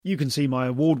You can see my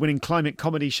award-winning climate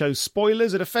comedy show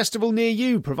Spoilers at a festival near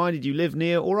you, provided you live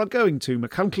near or are going to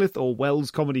Machynlleth or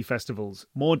Wells comedy festivals.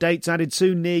 More dates added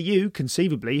soon near you.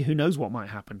 Conceivably, who knows what might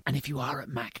happen. And if you are at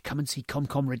Mac, come and see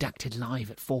ComCom Redacted live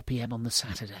at 4 p.m. on the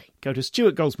Saturday. Go to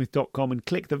stuartgoldsmith.com and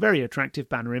click the very attractive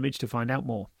banner image to find out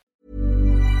more.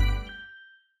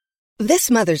 This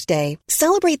Mother's Day,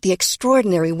 celebrate the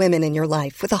extraordinary women in your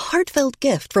life with a heartfelt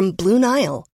gift from Blue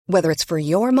Nile. Whether it's for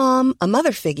your mom, a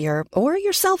mother figure, or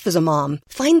yourself as a mom,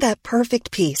 find that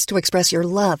perfect piece to express your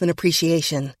love and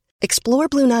appreciation. Explore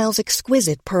Blue Nile's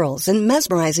exquisite pearls and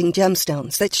mesmerizing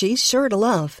gemstones that she's sure to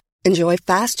love. Enjoy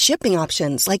fast shipping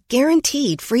options like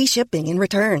guaranteed free shipping and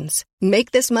returns.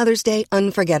 Make this Mother's Day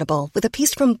unforgettable with a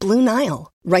piece from Blue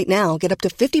Nile. Right now, get up to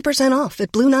 50% off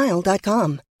at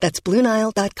BlueNile.com. That's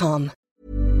BlueNile.com.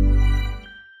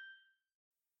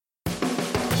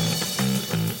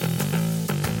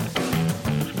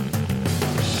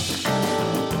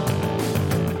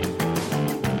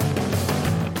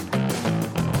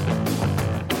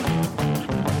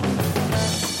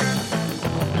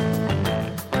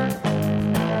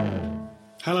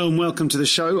 Hello and welcome to the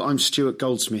show. I'm Stuart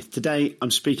Goldsmith. Today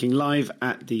I'm speaking live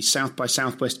at the South by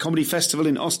Southwest Comedy Festival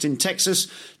in Austin, Texas,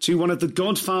 to one of the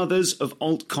godfathers of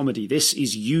alt comedy. This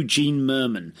is Eugene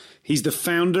Mirman. He's the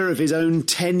founder of his own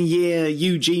 10-year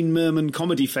Eugene Mirman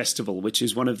Comedy Festival, which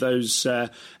is one of those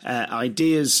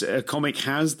ideas a comic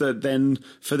has that then,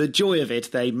 for the joy of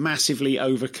it, they massively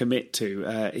overcommit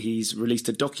to. He's released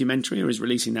a documentary, or is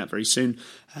releasing that very soon,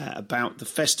 about the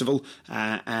festival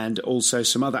and also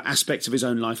some other aspects of his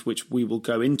own life which we will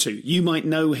go into. You might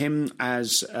know him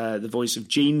as the voice of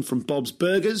Gene from Bob's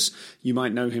Burgers. You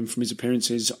might know him from his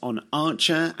appearances on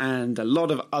Archer and a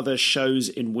lot of other shows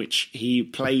in which he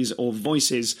plays or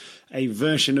voices a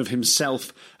version of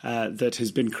himself that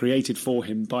has been created for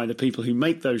him by the people who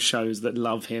make those shows that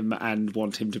love him and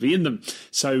want him to be in them.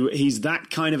 So he's that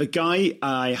kind of a guy.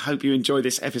 I hope you enjoy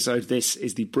this episode. This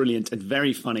is the brilliant and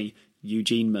very funny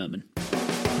Eugene Mirman.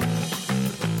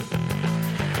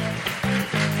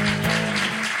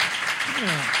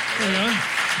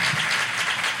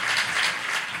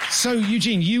 So,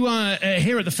 Eugene, you are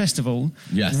here at the festival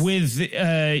with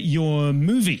your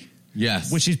movie.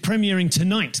 Yes. Which is premiering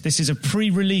tonight. This is a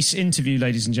pre-release interview,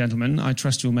 ladies and gentlemen. I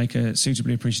trust you'll make a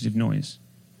suitably appreciative noise.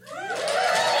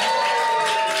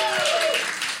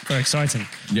 Very exciting.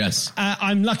 Yes.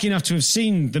 I'm lucky enough to have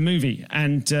seen the movie,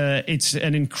 and it's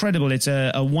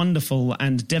a wonderful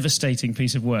and devastating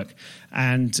piece of work.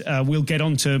 And we'll get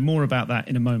on to more about that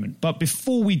in a moment. But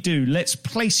before we do, let's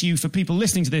place you, for people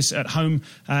listening to this at home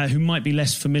who might be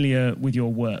less familiar with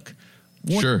your work.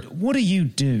 Sure. What do you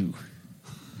do?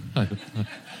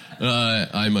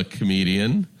 I'm a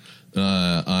comedian.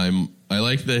 I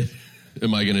like the...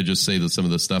 Am I going to just say some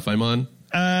of the stuff I'm on?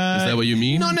 Is that what you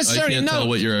mean? Not necessarily. I can't tell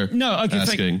what you're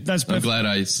asking. That's perfect. I'm glad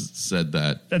I said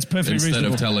that. That's perfectly instead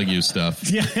reasonable. Of telling you stuff.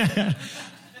 Yeah.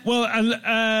 Well,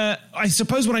 I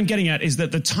suppose what I'm getting at is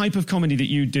that the type of comedy that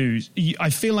you do, I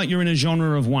feel like you're in a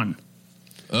genre of one.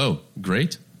 Oh,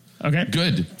 great. Okay.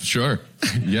 Good. Sure.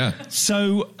 Yeah.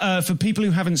 So, for people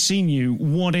who haven't seen you,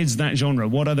 what is that genre?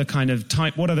 What are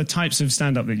the types of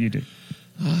stand-up that you do?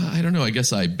 I don't know. I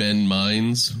guess I bend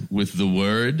minds with the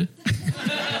word.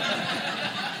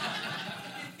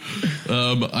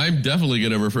 I'm definitely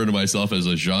going to refer to myself as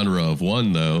a genre of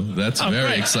one, though. That's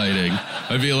very exciting.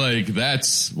 I feel like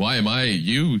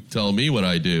you tell me what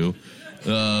I do.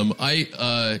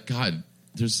 I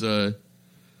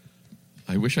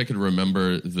wish I could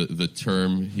remember the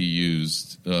term he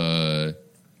used. Anyway,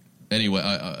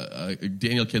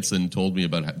 Daniel Kitson told me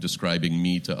about describing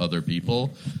me to other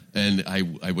people, and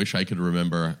I wish I could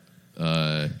remember,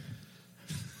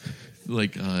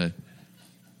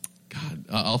 God,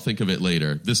 I'll think of it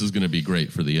later. This is going to be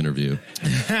great for the interview.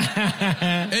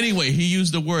 Anyway, he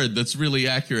used a word that's really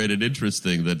accurate and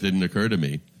interesting that didn't occur to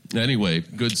me. Anyway,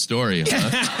 good story,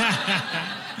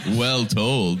 huh? Well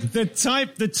told. The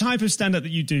type of stand-up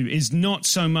that you do is not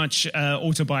so much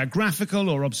autobiographical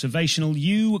or observational.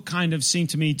 You kind of seem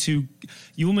to me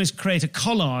you almost create a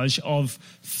collage of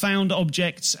found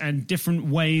objects and different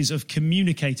ways of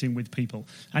communicating with people.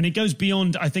 And it goes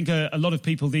beyond, I think a lot of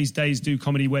people these days do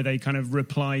comedy where they kind of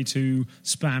reply to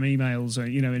spam emails,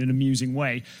 in an amusing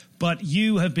way. But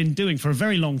you have been doing, for a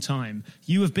very long time,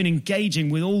 you have been engaging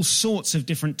with all sorts of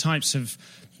different types of,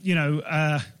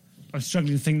 I'm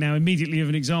struggling to think now immediately of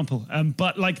an example,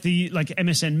 but like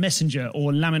MSN Messenger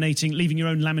or leaving your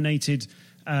own laminated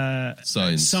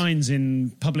signs in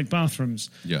public bathrooms,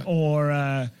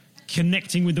 or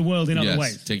connecting with the world in other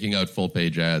ways. Taking out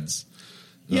full-page ads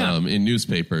in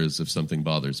newspapers if something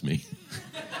bothers me.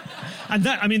 And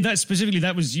that specifically,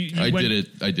 that was you.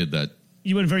 I did that.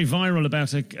 You went very viral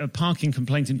about a parking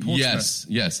complaint in Portsmouth.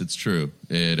 Yes, it's true.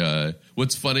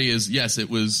 What's funny is, yes, it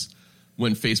was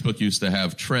when Facebook used to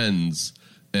have trends,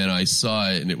 and I saw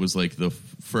it, and it was like the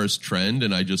first trend,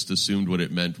 and I just assumed what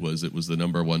it meant was it was the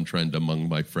number one trend among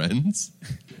my friends.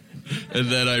 And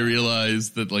then I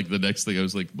realized that, like, the next thing I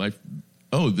was like,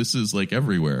 this is like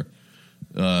everywhere.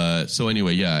 So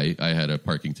anyway, yeah, I had a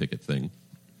parking ticket thing.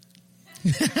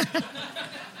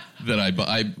 That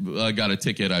I got a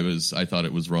ticket. I thought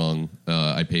it was wrong.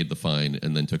 I paid the fine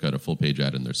and then took out a full page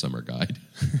ad in their summer guide,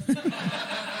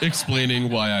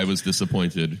 explaining why I was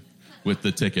disappointed with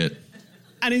the ticket.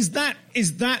 And is that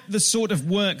the sort of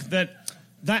work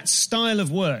that style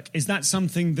of work, is that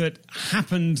something that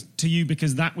happened to you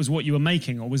because that was what you were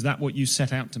making, or was that what you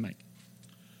set out to make?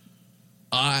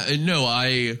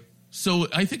 No, so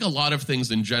I think a lot of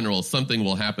things in general, something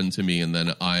will happen to me, and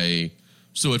then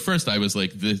so at first I was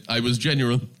like, I was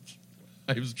genuinely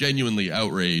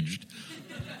outraged.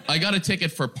 I got a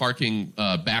ticket for parking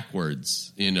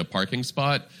backwards in a parking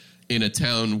spot in a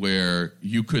town where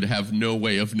you could have no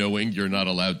way of knowing you're not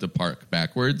allowed to park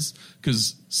backwards,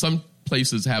 because some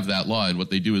places have that law, and what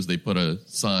they do is they put a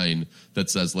sign that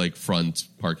says, like, front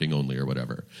parking only or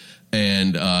whatever.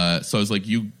 And so I was like,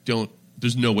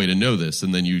 there's no way to know this,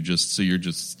 and then you're just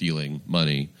stealing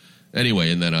money.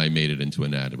 Anyway, and then I made it into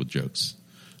an ad with jokes,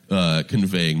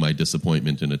 conveying my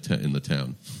disappointment in the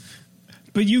town.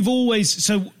 But you've always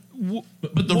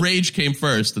But the rage came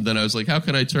first, and then I was like, how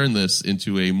can I turn this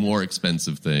into a more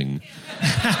expensive thing?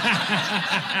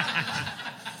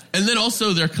 And then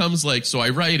also there comes, like, so I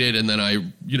write it, and then I,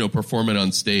 perform it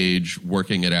on stage,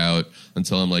 working it out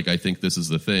until I'm like, I think this is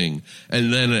the thing.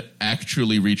 And then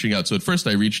actually reaching out. So at first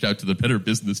I reached out to the Better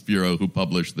Business Bureau, who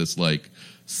published this, like,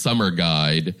 summer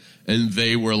guide, and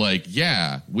they were like,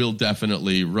 yeah, we'll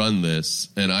definitely run this.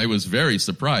 And I was very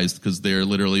surprised, because they're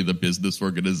literally the business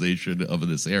organization of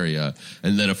this area.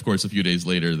 And then, of course, a few days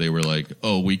later, they were like,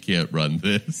 oh, we can't run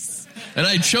this. And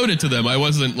I showed it to them. I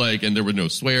wasn't like, and there were no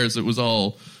swears. It was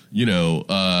all,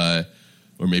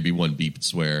 or maybe one beeped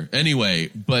swear. Anyway,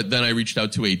 but then I reached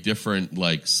out to a different,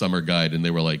 like, summer guide, and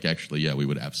they were like, actually, yeah, we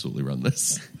would absolutely run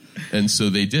this. And so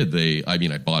they did. I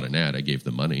bought an ad. I gave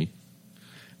them money.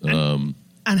 And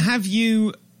have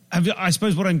you, I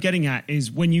suppose what I'm getting at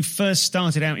is, when you first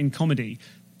started out in comedy,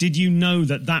 did you know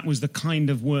that was the kind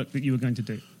of work that you were going to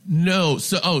do? No.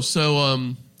 So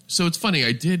it's funny.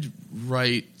 I did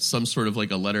write some sort of, like,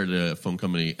 a letter to a phone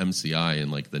company, MCI, in,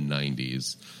 like, the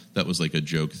 90s. That was, like, a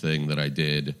joke thing that I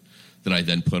did that I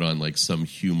then put on, like, some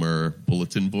humor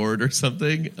bulletin board or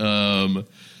something.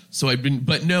 So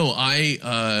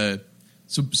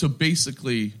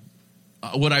basically,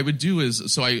 what I would do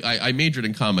is, so I majored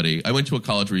in comedy. I went to a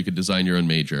college where you could design your own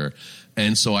major.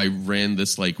 And so I ran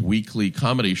this, like, weekly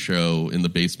comedy show in the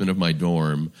basement of my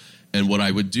dorm. And what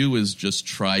I would do is just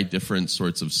try different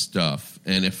sorts of stuff.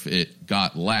 And if it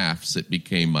got laughs, it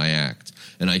became my act.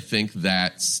 And I think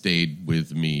that stayed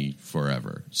with me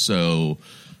forever. So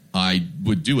I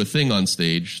would do a thing on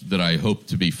stage that I hope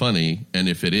to be funny. And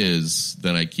if it is,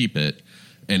 then I keep it.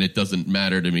 And it doesn't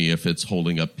matter to me if it's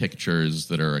holding up pictures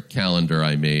that are a calendar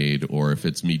I made, or if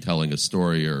it's me telling a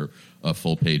story or a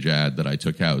full-page ad that I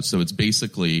took out. So it's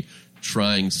basically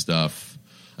trying stuff.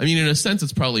 I mean, in a sense,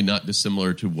 it's probably not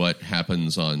dissimilar to what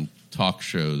happens on talk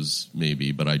shows,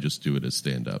 maybe, but I just do it as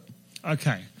stand-up.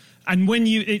 Okay. And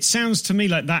it sounds to me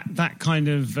like that kind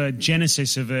of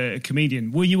genesis of a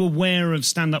comedian. Were you aware of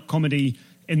stand-up comedy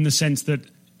in the sense that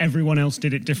everyone else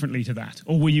did it differently to that?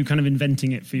 Or were you kind of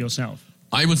inventing it for yourself?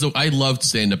 I loved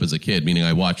stand-up as a kid, meaning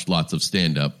I watched lots of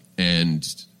stand-up,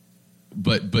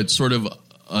 but sort of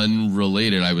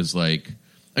unrelated, I was like,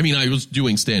 I was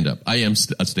doing stand-up. I am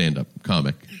a stand-up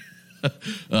comic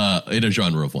in a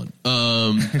genre of one.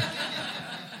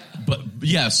 But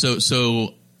yeah,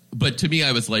 but to me,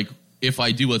 I was like, if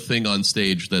I do a thing on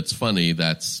stage that's funny,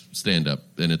 that's stand-up,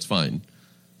 and it's fine.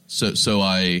 So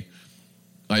I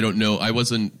don't know. I was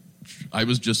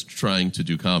just trying to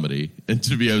do comedy. And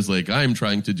to me, I was like, I'm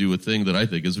trying to do a thing that I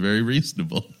think is very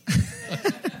reasonable.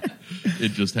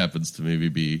 It just happens to maybe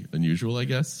be unusual, I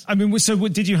guess. I mean, so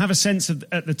did you have a sense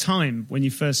at the time when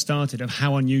you first started of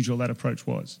how unusual that approach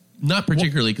was? Not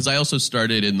particularly, because I also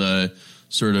started in the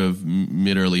sort of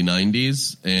mid-early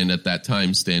 90s, and at that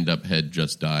time, stand-up had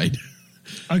just died.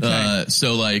 Okay.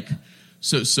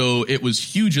 So it was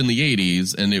huge in the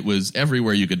 80s, and it was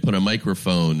everywhere you could put a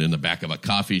microphone in the back of a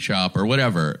coffee shop or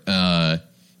whatever.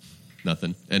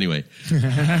 Nothing. Anyway.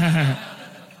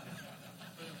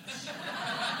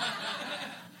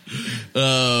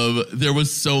 There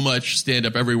was so much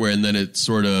stand-up everywhere, and then it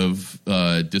sort of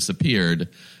disappeared.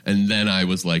 And then I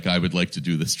was like, I would like to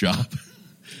do this job.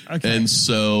 Okay. And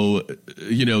so,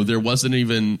 there wasn't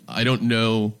even, I don't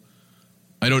know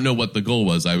what the goal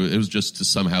was. It was just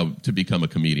to become a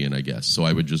comedian, I guess. So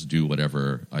I would just do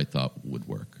whatever I thought would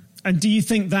work. And do you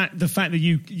think that the fact that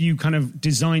you kind of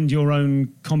designed your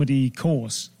own comedy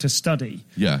course to study,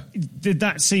 did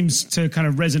that seems to kind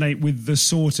of resonate with the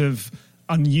sort of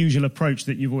unusual approach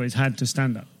that you've always had to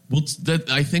stand-up? Well,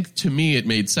 I think to me it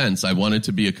made sense. I wanted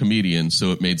to be a comedian,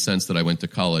 so it made sense that I went to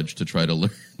college to try to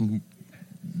learn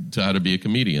how to be a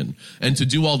comedian and to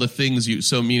do all the things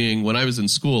meaning when I was in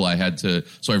school, I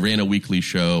ran a weekly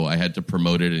show. I had to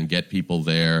promote it and get people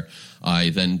there. I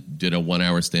then did a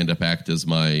 1-hour stand-up act as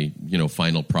my,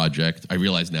 final project. I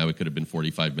realize now it could have been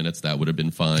 45 minutes. That would have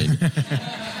been fine.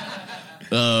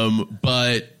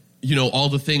 But, all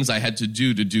the things I had to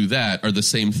do that are the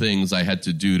same things I had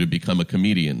to do to become a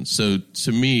comedian. So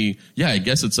to me, I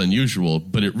guess it's unusual,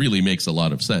 but it really makes a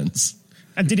lot of sense.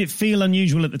 And did it feel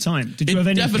unusual at the time? Did you have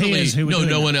any peers who were doing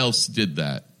No one else did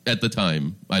that at the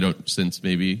time. I don't, since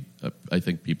maybe, I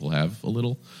think people have a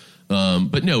little.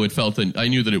 But no, I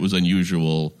knew that it was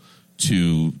unusual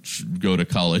to go to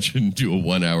college and do a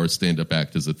 1-hour stand-up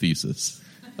act as a thesis.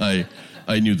 I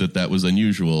knew that was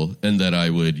unusual and that I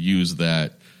would use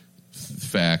that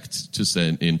fact to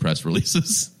send in press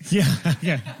releases.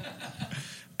 Yeah.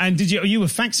 And you were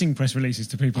faxing press releases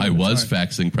to people? I was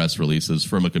faxing press releases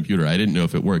from a computer. I didn't know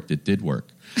if it worked. It did work.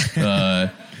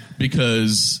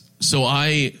 Because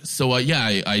I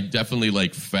definitely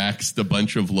faxed a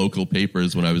bunch of local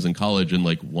papers when I was in college, and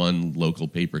one local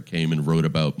paper came and wrote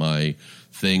about my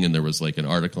thing, and there was an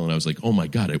article, and I was like, oh my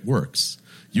God, it works.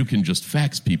 You can just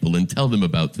fax people and tell them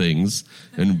about things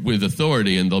and with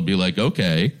authority, and they'll be like,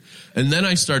 okay. And then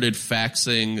I started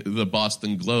faxing the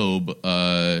Boston Globe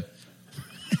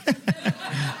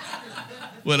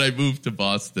when I moved to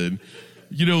Boston,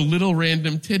 little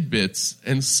random tidbits.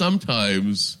 And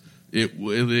sometimes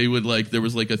they would there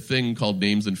was a thing called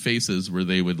Names and Faces where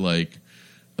they would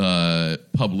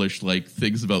publish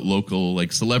things about local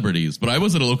celebrities. But I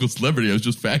wasn't a local celebrity. I was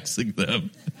just faxing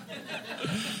them.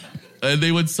 And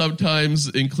they would sometimes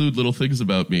include little things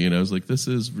about me. And I was like, this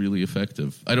is really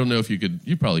effective. I don't know if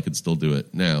you probably could still do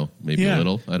it now. Maybe a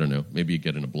little. I don't know. Maybe you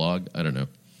get in a blog. I don't know.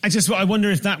 I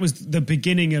wonder if that was the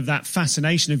beginning of that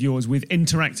fascination of yours with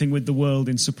interacting with the world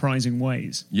in surprising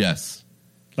ways. Yes.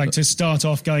 To start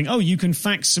off going, you can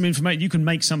fax some information, you can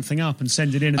make something up and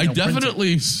send it in. And I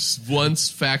definitely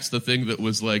once faxed a thing that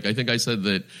was I think I said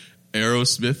that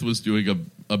Aerosmith was doing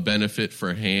a benefit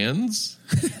for hands.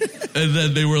 And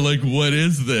then they were like, what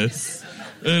is this?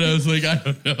 And I was like, I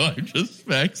don't know, I'm just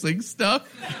faxing stuff.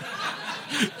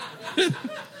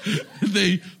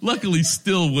 They luckily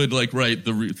still would write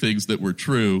the things that were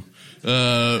true,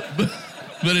 but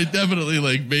it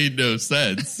definitely made no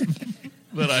sense.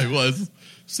 But I was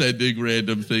sending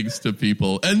random things to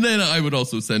people, and then I would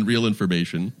also send real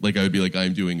information. I would be like,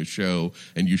 I'm doing a show,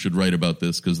 and you should write about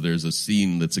this because there's a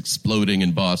scene that's exploding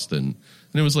in Boston,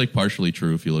 and it was partially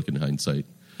true if you look in hindsight.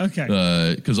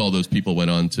 Okay, because all those people went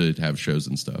on to have shows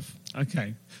and stuff.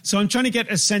 Okay. So I'm trying to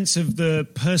get a sense of the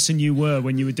person you were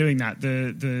when you were doing that,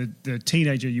 the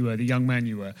teenager you were, the young man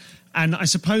you were. And I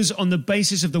suppose on the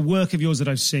basis of the work of yours that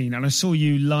I've seen, and I saw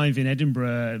you live in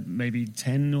Edinburgh maybe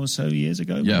 10 or so years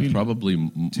ago. Yeah, probably.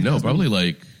 No, probably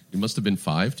it must have been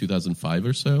 2005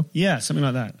 or so. Yeah, something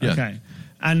like that. Yeah. Okay.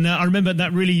 And I remember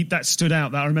that stood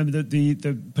out. I remember that the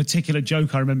particular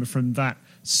joke I remember from that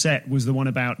set was the one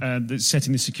about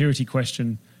setting the security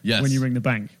question when you ring the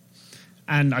bank.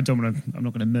 And I'm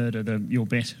not going to murder your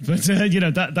bit, but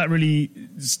that really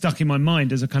stuck in my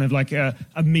mind as a kind of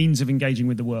a means of engaging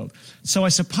with the world. So I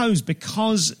suppose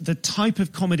because the type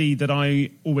of comedy that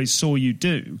I always saw you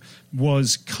do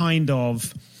was kind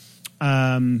of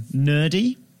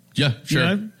nerdy. Yeah,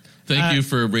 sure. Thank you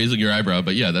for raising your eyebrow,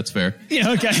 but yeah, that's fair.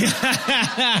 Yeah, okay.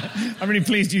 I'm really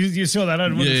pleased you saw that. I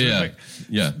don't want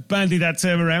to bandy that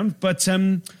term around, but.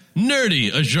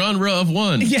 Nerdy, a genre of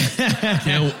one. Yeah.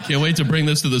 Can't wait to bring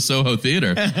this to the Soho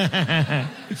Theater.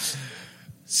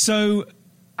 So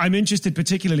I'm interested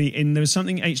particularly there was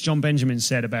something H. John Benjamin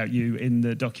said about you in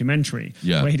the documentary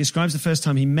where he describes the first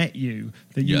time he met you,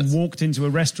 that you walked into a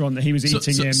restaurant that he was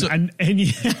eating in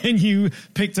and you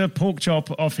picked a pork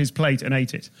chop off his plate and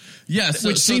ate it. Yeah.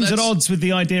 Which seems at odds with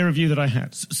the idea of you that I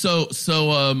had.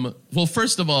 Well,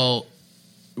 first of all,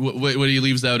 what he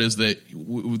leaves out is that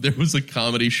there was a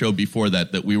comedy show before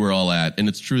that we were all at, and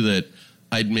it's true that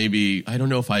I don't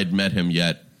know if I'd met him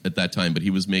yet at that time, but he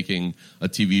was making a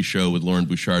TV show with Lauren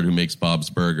Bouchard, who makes Bob's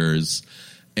Burgers,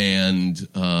 And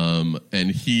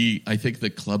he, I think the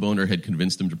club owner had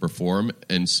convinced him to perform,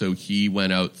 and so he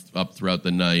went up throughout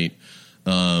the night,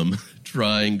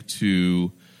 trying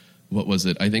to, what was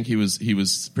it? I think he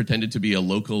was pretended to be a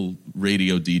local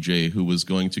radio DJ who was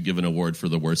going to give an award for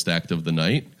the worst act of the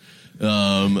night.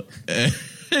 And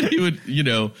he would,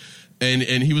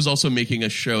 and he was also making a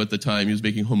show at the time. He was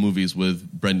making home movies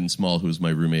with Brendan Small, who was my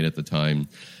roommate at the time.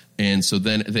 And so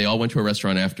then they all went to a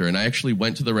restaurant after, and I actually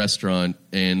went to the restaurant,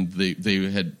 and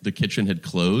the kitchen had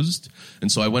closed,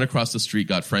 and so I went across the street,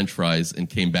 got French fries, and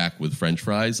came back with French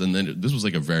fries. And then this was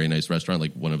like a very nice restaurant,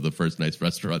 like one of the first nice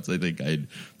restaurants I think I'd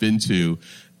been to,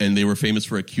 and they were famous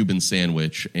for a Cuban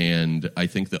sandwich. And I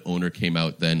think the owner came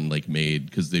out then, like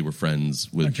made, because they were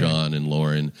friends with John and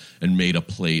Lauren, and made a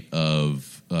plate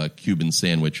of Cuban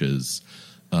sandwiches.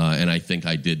 And I think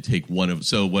I did take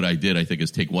so what I did, I think,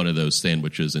 is take one of those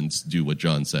sandwiches and do what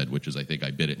John said, which is I think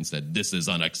I bit it and said, "This is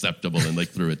unacceptable," and like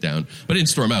threw it down. But I didn't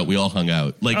storm out. We all hung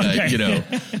out. Like,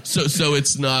 so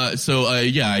it's not, so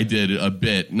I did a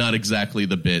bit, not exactly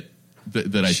the bit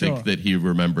that I think that he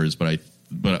remembers, but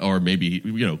or maybe,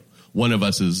 one of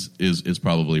us is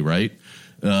probably right.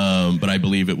 But I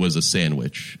believe it was a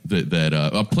sandwich that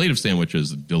a plate of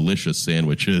sandwiches, delicious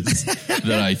sandwiches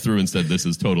that I threw and said, "This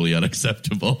is totally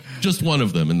unacceptable." Just one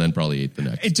of them, and then probably ate the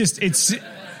next.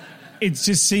 It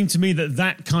just seemed to me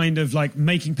that kind of like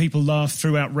making people laugh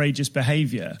through outrageous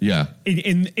behavior. Yeah.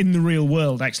 In the real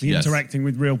world, actually interacting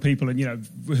with real people and,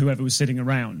 whoever was sitting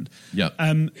around. Yeah.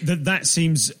 That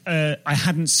seems, I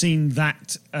hadn't seen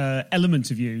that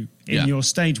element of you in your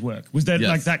stage work. Was there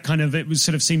like that kind of, it was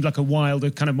sort of seemed like a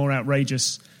wilder, kind of more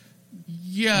outrageous.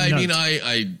 Yeah, I mean,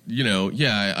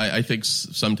 I think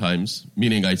sometimes,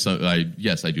 meaning I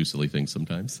do silly things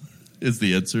sometimes, is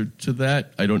the answer to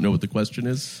that. I don't know what the question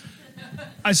is.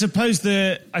 I suppose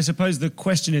the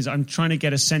question is, I'm trying to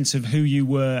get a sense of who you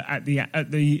were at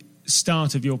the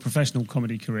start of your professional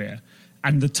comedy career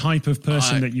and the type of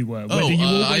person that you were. I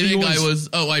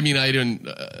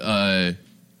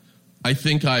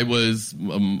think I was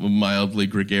mildly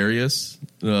gregarious,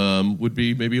 would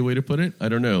be maybe a way to put it. I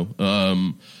don't know.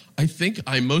 I think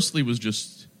I mostly was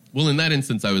just, well, in that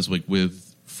instance, I was like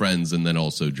with friends and then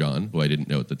also John, who I didn't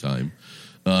know at the time.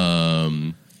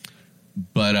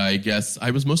 But I guess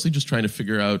I was mostly just trying to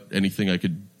figure out anything I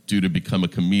could do to become a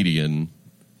comedian.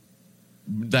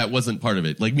 That wasn't part of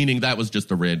it. Like, meaning that was just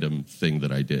a random thing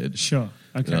that I did. Sure.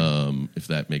 Okay. If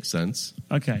that makes sense.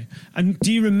 Okay. And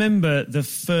do you remember the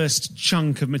first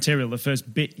chunk of material, the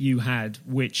first bit you had,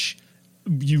 which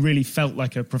you really felt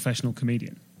like a professional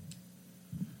comedian?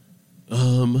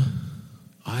 I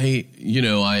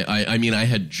mean, I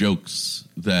had jokes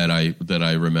that I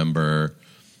remember.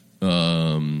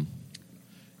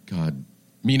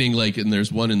 Meaning like, and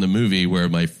there's one in the movie where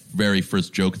my very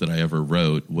first joke that I ever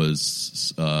wrote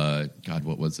was,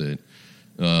 what was it?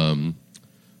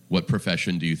 What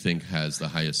profession do you think has the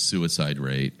highest suicide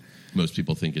rate? Most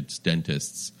people think it's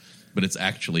dentists, but it's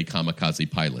actually kamikaze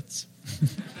pilots.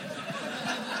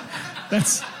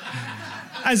 That's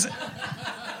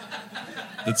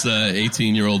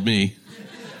 18-year-old me.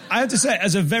 I have to say,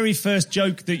 as a very first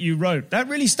joke that you wrote, that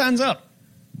really stands up.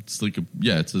 It's like,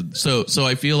 so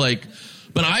I feel like,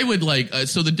 but I would like,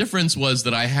 so the difference was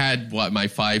that I had my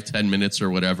 5-10 minutes or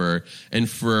whatever. And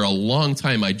for a long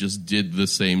time, I just did the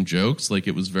same jokes. Like,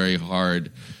 it was very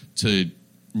hard to,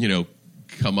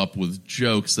 come up with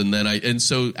jokes. And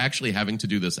so actually having to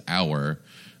do this hour,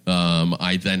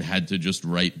 I then had to just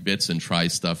write bits and try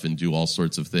stuff and do all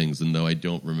sorts of things. And though I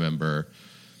don't remember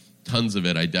tons of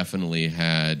it, I definitely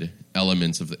had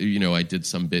elements of, I did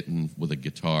some bit with a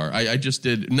guitar. I just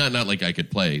did, not like I could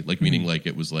play, like meaning like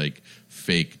it was like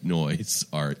fake noise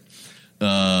art.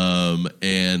 I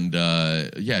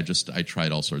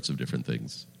tried all sorts of different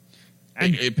things.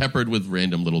 And it peppered with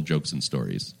random little jokes and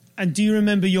stories. And do you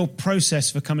remember your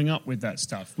process for coming up with that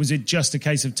stuff? Was it just a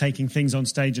case of taking things on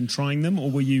stage and trying them,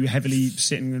 or were you heavily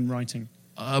sitting and writing?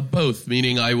 Both,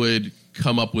 meaning I would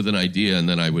come up with an idea and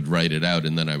then I would write it out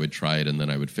and then I would try it and then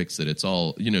I would fix it. It's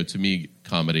all, to me,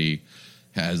 comedy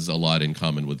has a lot in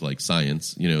common with like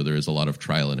science. There is a lot of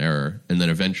trial and error. And then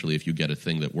eventually if you get a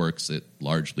thing that works, it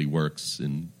largely works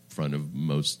in front of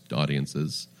most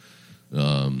audiences,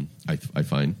 I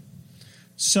find.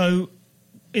 So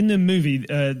in the movie,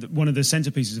 one of the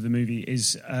centerpieces of the movie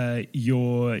is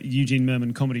your Eugene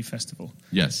Mirman Comedy Festival.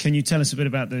 Yes. Can you tell us a bit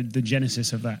about the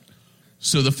genesis of that?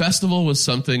 So the festival was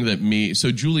something that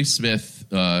Julie Smith,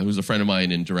 who's a friend of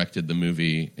mine and directed the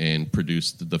movie and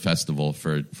produced the festival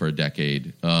for a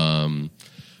decade,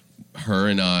 her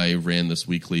and I ran this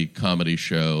weekly comedy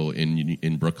show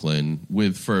in Brooklyn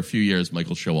for a few years.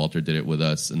 Michael Showalter did it with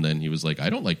us, and then he was like, I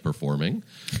don't like performing.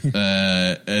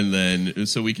 And then,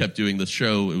 so we kept doing the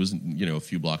show. It was, a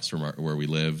few blocks from where we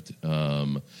lived.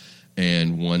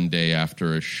 And one day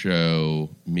after a show,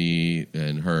 me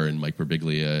and her and Mike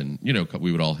Birbiglia and,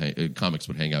 we would all comics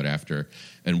would hang out after.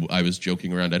 And I was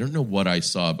joking around. I don't know what I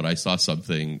saw, but I saw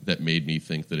something that made me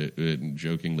think that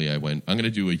jokingly I went, I'm going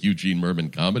to do a Eugene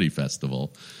Mirman comedy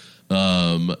festival.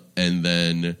 And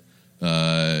then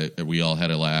we all had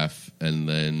a laugh. And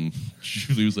then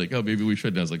Julie was like, oh, maybe we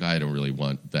should. And I was like, I don't really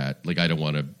want that. Like, I don't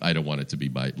want it to be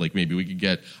maybe we could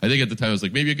get, I think at the time I was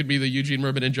like, maybe it could be the Eugene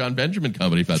Mirman and John Benjamin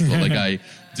Comedy Festival. Like, I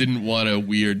didn't want a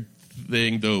weird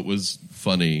thing, though it was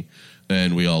funny.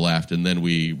 And we all laughed. And then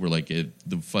we were like,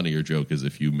 the funnier joke is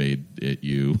if you made it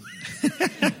you.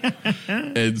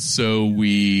 And so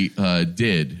we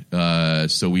did.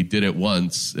 So we did it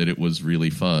once, and it was really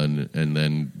fun. And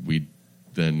then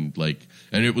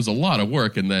and it was a lot of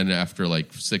work. And then after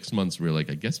 6 months, we were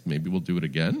like, I guess maybe we'll do it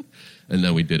again. And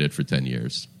then we did it for 10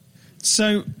 years.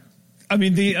 So,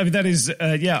 that is,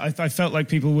 I felt like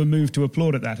people were moved to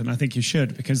applaud at that. And I think you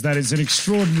should, because that is an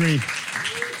extraordinary...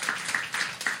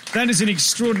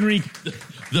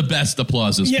 The best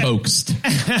applause is coaxed.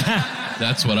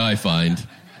 That's what I find.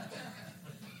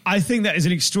 I think that is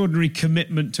an extraordinary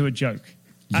commitment to a joke.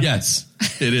 Yes,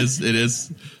 it is. It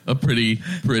is a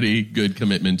pretty good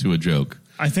commitment to a joke.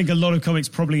 I think a lot of comics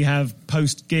probably have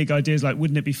post-gig ideas like,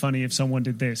 wouldn't it be funny if someone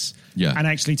did this? Yeah. And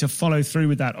actually to follow through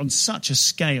with that on such a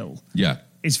scale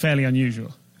is fairly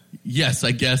unusual. Yes,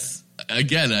 I guess.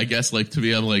 Again, to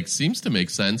me, I'm like, seems to make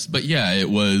sense. But yeah, it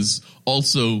was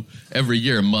also every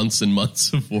year, months and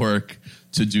months of work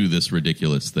to do this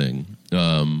ridiculous thing.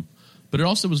 But it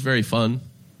also was very fun,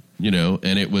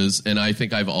 and I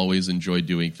think I've always enjoyed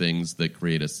doing things that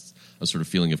create a sort of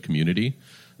feeling of community.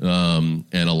 And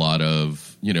a lot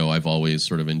of, I've always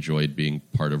sort of enjoyed being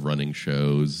part of running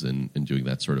shows and doing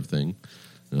that sort of thing.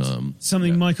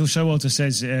 Something Michael Showalter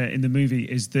says in the movie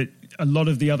is that a lot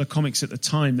of the other comics at the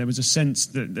time, there was a sense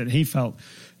that he felt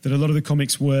that a lot of the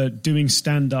comics were doing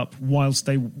stand-up whilst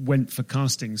they went for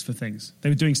castings for things. They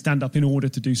were doing stand-up in order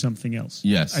to do something else.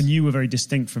 Yes. And you were very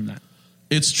distinct from that.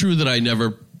 It's true that I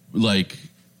never,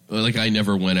 I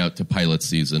never went out to pilot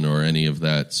season or any of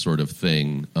that sort of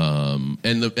thing.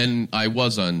 And I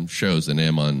was on shows and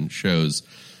am on shows.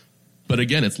 But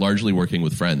again, it's largely working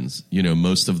with friends.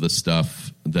 Most of the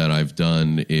stuff that I've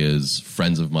done is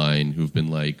friends of mine who've been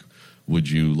like, would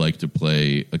you like to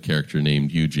play a character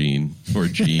named Eugene or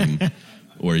Gene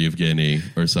or Evgeny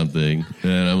or something?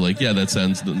 And I'm like, yeah, that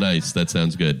sounds nice. That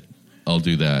sounds good. I'll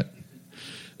do that.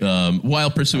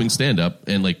 While pursuing stand-up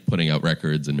and putting out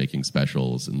records and making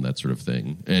specials and that sort of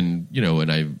thing. And,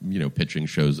 and I, pitching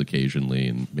shows occasionally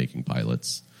and making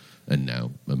pilots and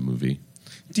now a movie.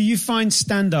 Do you find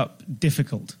stand-up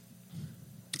difficult?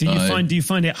 Do you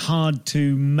find it hard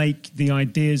to make the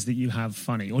ideas that you have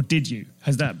funny, or did you?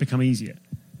 Has that become easier?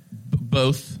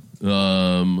 Both.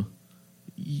 I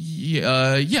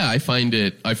find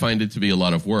it to be a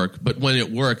lot of work, but when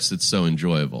it works, it's so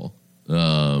enjoyable.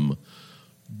 But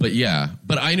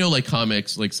I know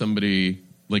comics, somebody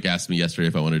asked me yesterday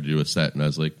if I wanted to do a set, and I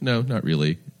was like, no, not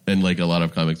really. And a lot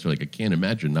of comics are like, I can't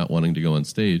imagine not wanting to go on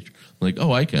stage. I'm like,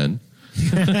 oh, I can.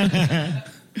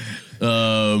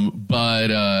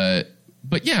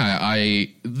 But yeah,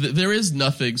 there is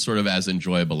nothing sort of as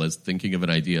enjoyable as thinking of an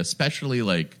idea,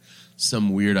 especially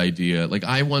some weird idea.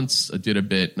 I once did a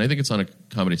bit, and I think it's on a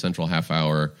Comedy Central half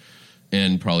hour,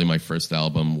 and probably my first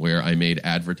album, where I made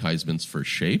advertisements for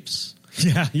shapes.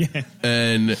 Yeah.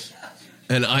 And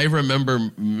I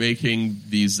remember making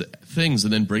these things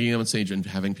and then bringing them on stage and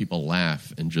having people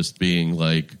laugh and just being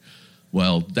like,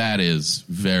 well, that is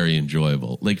very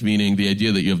enjoyable. Meaning the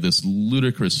idea that you have this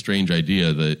ludicrous, strange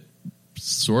idea that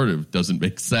sort of doesn't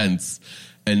make sense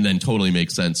and then totally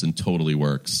makes sense and totally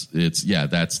works. That's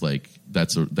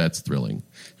thrilling.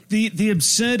 The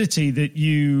absurdity that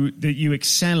you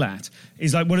excel at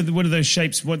is one of those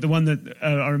shapes. The one that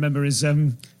I remember is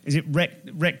it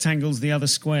rectangles the other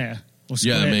square? Or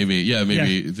square?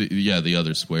 The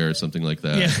other square or something like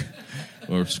that. Yeah.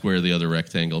 Or square the other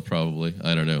rectangle, probably.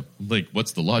 I don't know.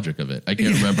 What's the logic of it? I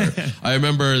can't remember. I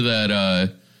remember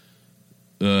that,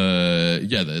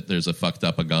 that there's a fucked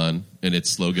up agon, and its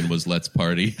slogan was "Let's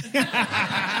Party."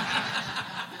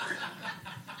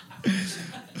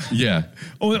 Yeah.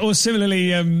 Or similarly,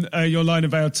 your line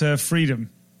about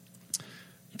freedom.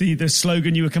 The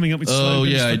slogan you were coming up with.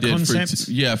 I did. Concepts?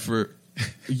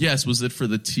 Yes, was it for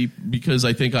the Tea? Because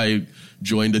I think I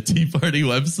joined a Tea Party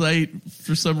website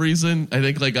for some reason. I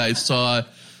think I saw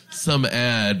some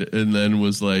ad and then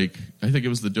was like, I think it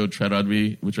was the Don't Tread on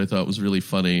Me, which I thought was really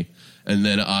funny. And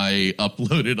then I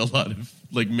uploaded a lot of,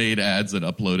 like, made ads and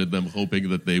uploaded them hoping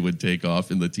that they would take off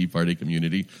in the Tea Party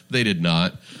community. They did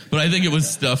not. But I think it was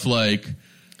stuff like,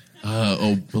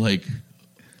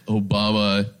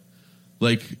 Obama,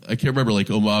 like, I can't remember, like,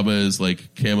 Obama is like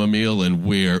chamomile and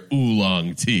wear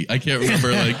oolong tea. I can't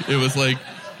remember, like, it was like,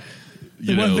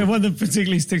 the one that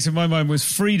particularly sticks in my mind was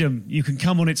freedom. You can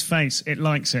come on its face. It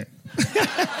likes it.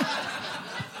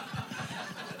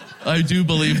 I do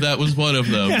believe that was one of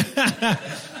them.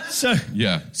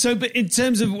 But in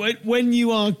terms of when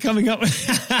you are coming up with...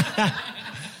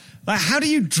 Like, how do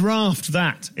you draft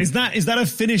that? Is that a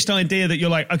finished idea that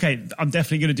you're like, okay, I'm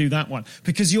definitely going to do that one?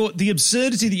 Because the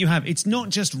absurdity that you have, it's not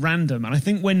just random. And I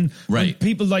think when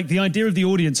people, like, the idea of the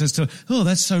audience as to, oh,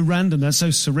 that's so random, that's so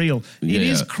surreal. It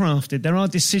is crafted. There are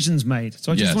decisions made.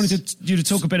 So I just wanted you to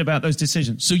talk a bit about those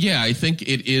decisions. So, I think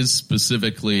it is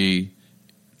specifically,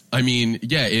 I mean,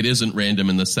 it isn't random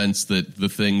in the sense that the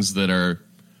things that are...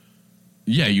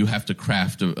 you have to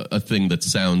craft a thing that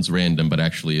sounds random but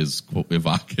actually is, quote,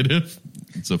 evocative.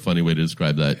 It's a funny way to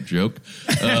describe that joke.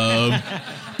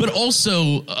 But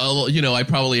also, I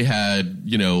probably had,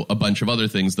 a bunch of other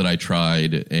things that I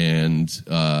tried and,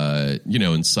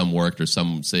 and some worked or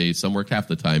some worked half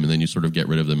the time, and then you sort of get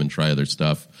rid of them and try other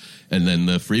stuff. And then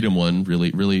the freedom one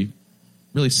really, really,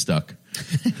 really stuck.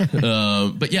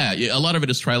 But a lot of it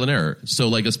is trial and error. So,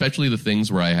 like, especially the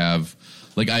things where I have...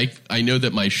 Like, I know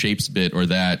that my shapes bit or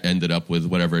that ended up with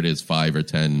whatever it is, 5 or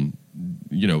 10,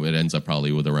 it ends up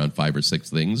probably with around 5 or 6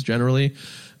 things generally.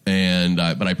 And,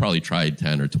 but I probably tried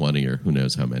 10 or 20 or who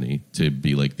knows how many to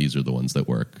be like, these are the ones that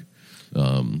work.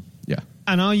 And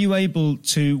are you able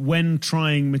to, when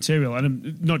trying material,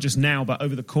 and not just now, but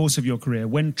over the course of your career,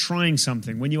 when trying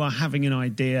something, when you are having an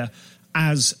idea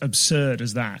as absurd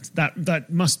as that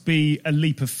must be a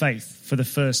leap of faith for the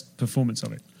first performance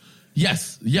of it?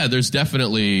 Yes. Yeah, there's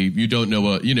definitely, you don't know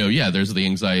what, there's the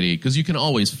anxiety because you can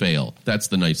always fail. That's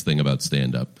the nice thing about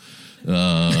stand-up.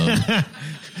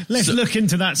 Let's look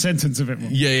into that sentence a bit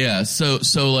more. Yeah. So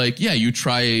like, you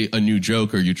try a new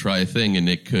joke or you try a thing and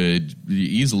it could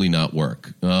easily not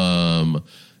work. And,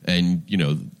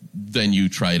 then you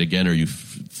try it again or you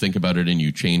think about it and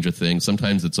you change a thing.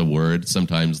 Sometimes it's a word.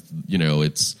 Sometimes,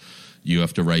 it's, you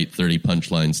have to write 30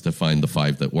 punchlines to find the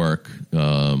 5 that work.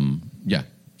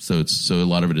 So a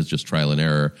lot of it is just trial and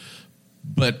error.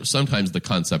 But sometimes the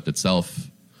concept itself,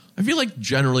 I feel like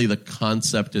generally the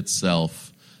concept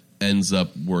itself ends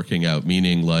up working out.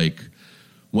 Meaning, like,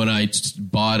 when I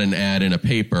bought an ad in a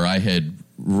paper, I had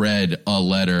read a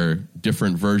letter,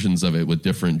 different versions of it with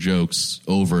different jokes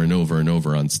over and over and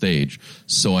over on stage.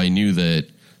 So I knew that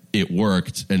it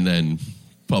worked, and then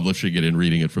publishing it and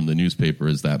reading it from the newspaper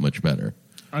is that much better.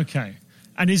 Okay.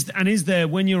 And is there,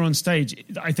 when you're on stage,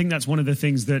 I think that's one of the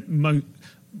things that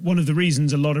one of the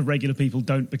reasons a lot of regular people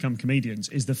don't become comedians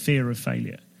is the fear of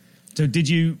failure. So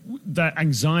that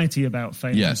anxiety about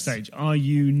failing on stage, are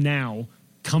you now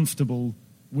comfortable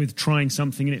with trying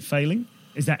something and it failing?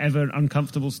 Is that ever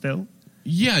uncomfortable still?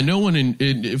 Yeah, no one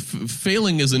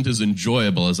failing isn't as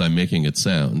enjoyable as I'm making it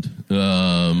sound.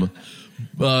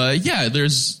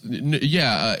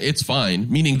 It's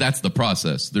fine. Meaning that's the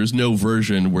process. There's no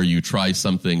version where you try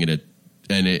something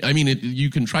you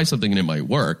can try something and it might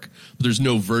work, but there's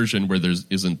no version where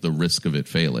isn't the risk of it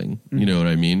failing. Mm-hmm. You know what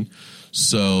I mean?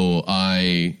 So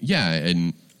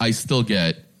and I still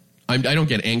I don't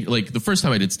get angry. Like the first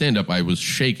time I did stand up, I was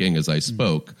shaking as I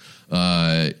spoke.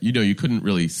 You couldn't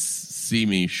really see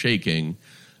me shaking,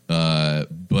 but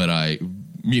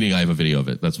meaning I have a video of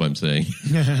it. That's what I'm saying.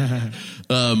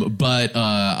 But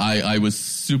I was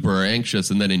super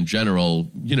anxious. And then in general,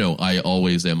 I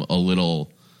always am a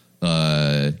little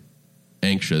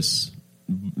anxious.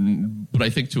 But I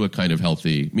think to a kind of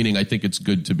healthy, meaning I think it's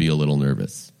good to be a little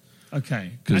nervous.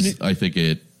 Okay. Because I think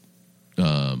you're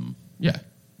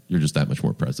just that much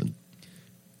more present.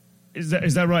 Is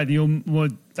that right? You're more.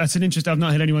 That's an interesting. I've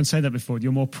not heard anyone say that before.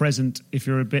 You're more present if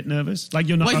you're a bit nervous. Like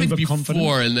you're not overconfident. I think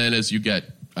before, and then as you get,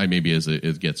 as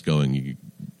it gets going, you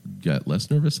get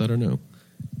less nervous. I don't know.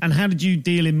 And how did you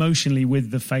deal emotionally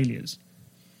with the failures?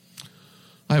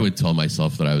 I would tell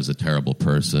myself that I was a terrible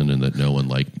person and that no one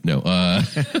liked. No, I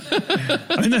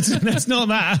mean that's not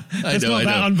that. That's not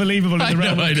that unbelievable in the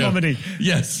realm of comedy.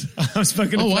 Yes, I've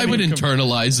spoken. I would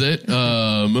internalize it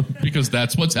because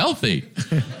that's what's healthy.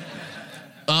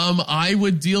 I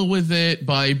would deal with it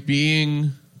by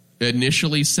being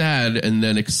initially sad and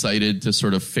then excited to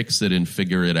sort of fix it and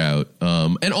figure it out.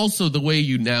 And also the way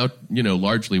you now,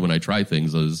 largely when I try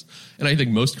things is, and I think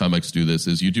most comics do this,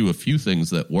 is you do a few things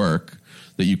that work.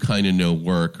 that you kind of know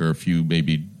work, or a few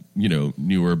maybe,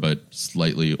 newer but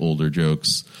slightly older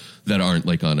jokes that aren't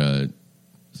like on a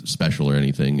special or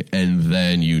anything, and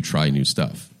then you try new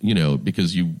stuff,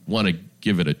 because you want to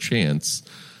give it a chance.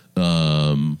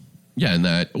 And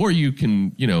that, or you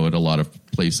can, at a lot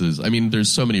of places, I mean,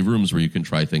 there's so many rooms where you can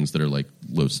try things that are like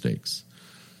low stakes.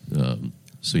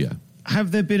 So yeah.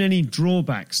 Have there been any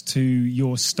drawbacks to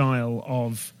your style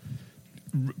of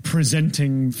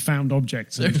presenting found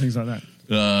objects and things like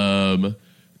that?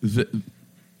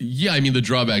 Yeah, I mean, the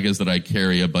drawback is that I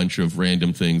carry a bunch of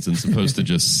random things and supposed to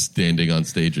just standing on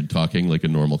stage and talking like a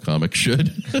normal comic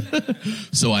should.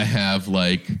 So I have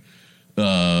like,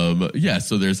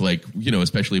 so there's like,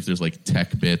 especially if there's like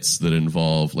tech bits that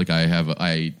involve, like I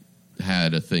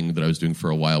had a thing that I was doing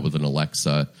for a while with an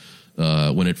Alexa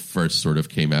when it first sort of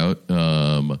came out,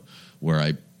 where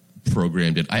I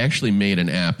programmed it. I actually made an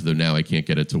app, though now I can't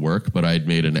get it to work, but I'd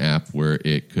made an app where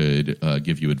it could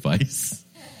give you advice.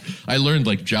 I learned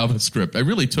like JavaScript. I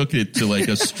really took it to like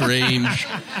a strange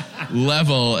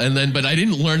level, but I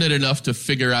didn't learn it enough to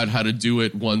figure out how to do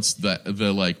it once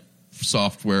the like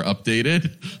software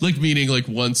updated. Like meaning like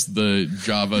once the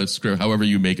JavaScript, however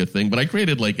you make a thing. But I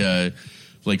created like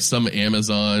some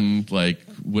Amazon like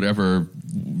whatever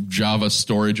Java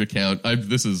storage account.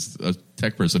 This is a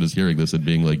tech person is hearing this and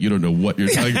being like, you don't know what you're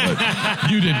talking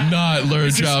about. You did not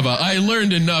learn Java. I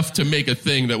learned enough to make a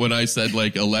thing that when I said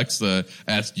like Alexa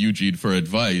asked Eugene for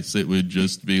advice, it would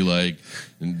just be like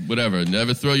whatever,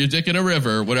 never throw your dick in a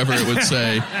river, whatever it would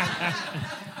say.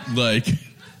 Like,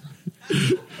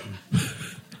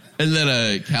 and then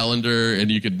a calendar, and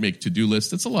you could make to-do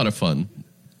lists. It's a lot of fun.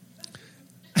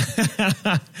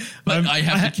 But I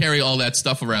have to carry all that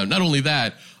stuff around. Not only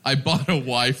that, I bought a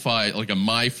Wi-Fi, like a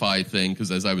MiFi thing,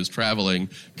 because as I was traveling,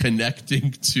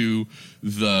 connecting to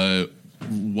the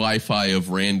Wi-Fi of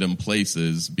random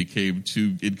places became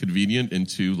too inconvenient and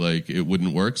too, like, it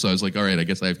wouldn't work. So I was like, all right, I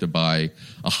guess I have to buy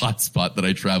a hotspot that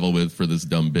I travel with for this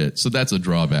dumb bit. So that's a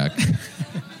drawback.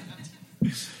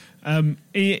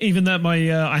 Even that,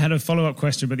 I had a follow-up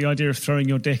question, but the idea of throwing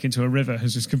your dick into a river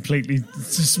has just completely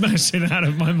smashed it out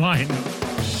of my mind.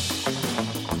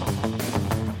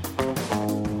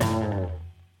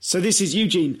 So this is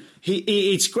Eugene.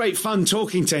 It's great fun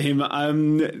talking to him.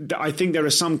 I think there are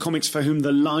some comics for whom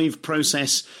the live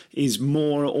process is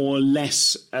more or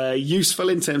less useful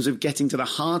in terms of getting to the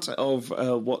heart of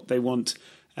what they want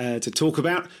to talk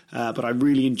about, but I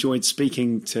really enjoyed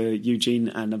speaking to Eugene,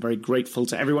 and I'm very grateful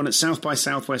to everyone at South by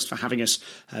Southwest for having us.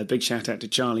 Big shout out to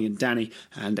Charlie and Danny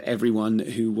and everyone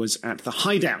who was at the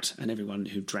Hideout and everyone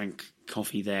who drank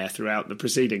coffee there throughout the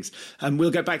proceedings.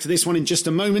 We'll get back to this one in just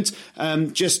a moment.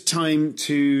 Just time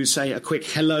to say a quick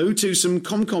hello to some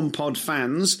ComCom Pod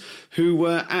fans who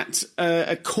were at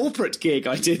a corporate gig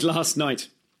I did last night.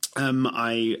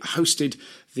 I hosted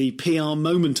the PR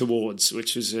Moment Awards,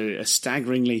 which was a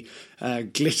staggeringly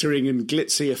glittering and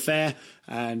glitzy affair,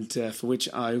 and for which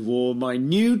I wore my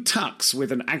new tux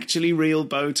with an actually real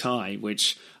bow tie,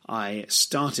 which I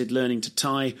started learning to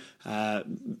tie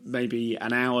maybe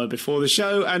an hour before the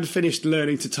show and finished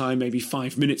learning to tie maybe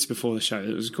 5 minutes before the show.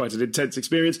 It was quite an intense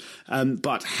experience.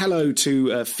 But hello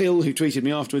to Phil, who tweeted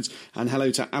me afterwards, and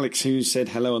hello to Alex, who said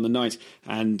hello on the night,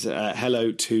 and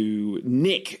hello to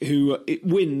Nick, who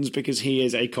wins because he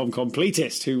is a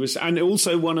completist and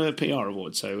also won a PR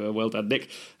award. So well done, Nick.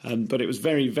 But it was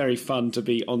very, very fun to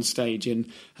be on stage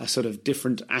in a sort of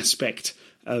different aspect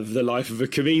of the life of a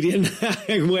comedian,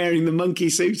 wearing the monkey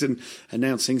suit and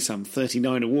announcing some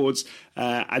 39 awards,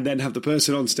 and then have the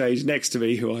person on stage next to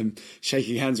me, who I'm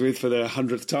shaking hands with for the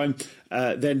 100th time,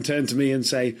 then turn to me and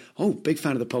say, "Oh, big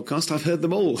fan of the podcast, I've heard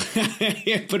them all."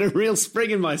 It put a real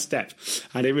spring in my step,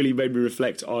 and it really made me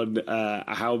reflect on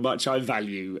how much I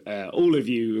value all of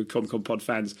you ComCom Pod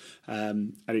fans,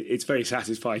 and it's very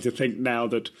satisfying to think now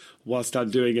that whilst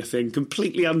I'm doing a thing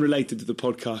completely unrelated to the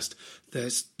podcast,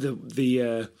 there's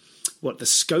the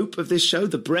scope of this show,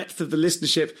 the breadth of the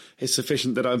listenership is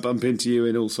sufficient that I bump into you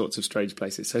in all sorts of strange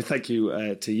places. So thank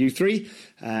you to you three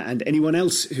and anyone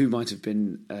else who might have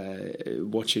been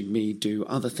watching me do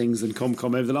other things than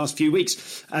ComCom over the last few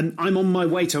weeks. I'm on my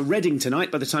way to Reading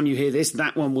tonight. By the time you hear this,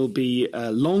 that one will be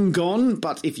long gone.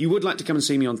 But if you would like to come and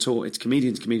see me on tour, it's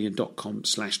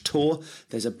comedianscomedian.com/tour.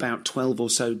 There's about 12 or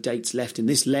so dates left in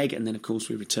this leg. And then, of course,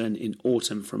 we return in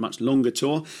autumn for a much longer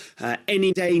tour.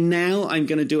 Any day now, I'm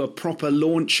going to do a proper proper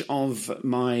launch of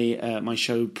my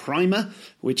show Primer,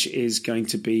 which is going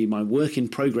to be my work in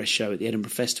progress show at the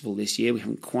Edinburgh Festival this year. We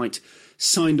haven't quite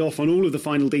signed off on all of the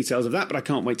final details of that, but I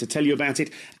can't wait to tell you about it.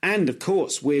 And of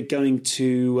course, we're going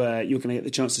to you're going to get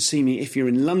the chance to see me if you're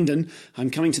in London. I'm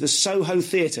coming to the Soho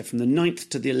Theatre from the 9th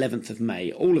to the 11th of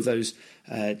May. All of those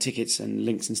tickets and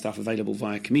links and stuff available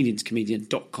via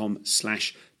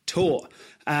comedianscomedian.com/tour.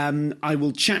 I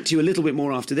will chat to you a little bit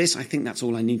more after this. I think that's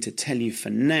all I need to tell you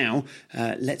for now.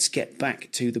 Let's get back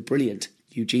to the brilliant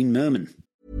Eugene Mirman.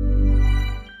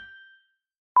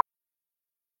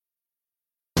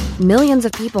 Millions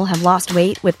of people have lost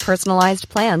weight with personalized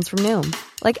plans from Noom.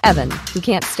 Like Evan, who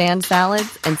can't stand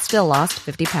salads and still lost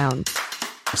 50 pounds.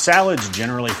 Salads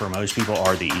generally for most people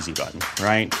are the easy button,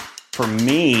 right? For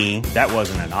me, that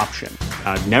wasn't an option.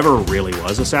 I never really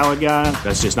was a salad guy.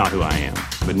 That's just not who I am.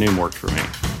 But Noom worked for me.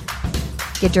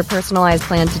 Get your personalized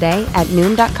plan today at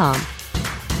Noom.com.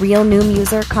 Real Noom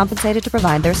user compensated to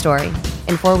provide their story.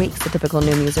 In 4 weeks, the typical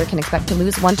Noom user can expect to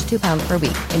lose 1 to 2 pounds per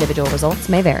week. Individual results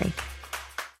may vary.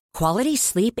 Quality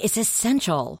sleep is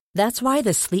essential. That's why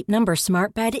the Sleep Number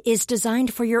Smart Bed is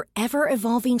designed for your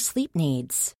ever-evolving sleep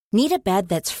needs. Need a bed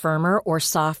that's firmer or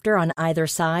softer on either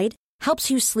side? Helps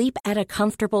you sleep at a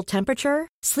comfortable temperature?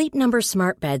 Sleep Number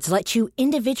Smart Beds let you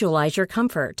individualize your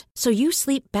comfort, so you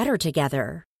sleep better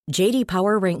together. J.D.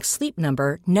 Power ranks Sleep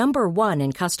Number number 1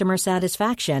 in customer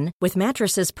satisfaction with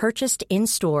mattresses purchased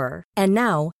in-store. And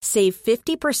now, save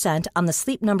 50% on the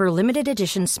Sleep Number Limited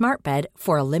Edition Smart Bed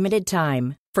for a limited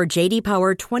time. For J.D.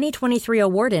 Power 2023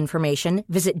 award information,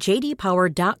 visit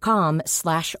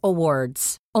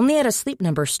jdpower.com/awards. Only at a Sleep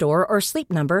Number store or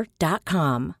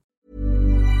sleepnumber.com.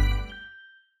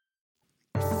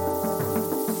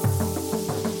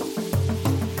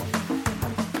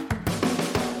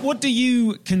 What do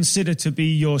you consider to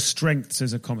be your strengths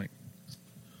as a comic?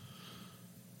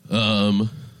 I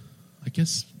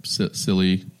guess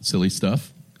silly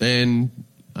stuff, and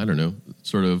I don't know,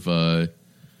 sort of.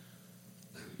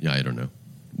 Yeah, I don't know.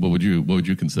 What would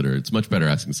you consider? It's much better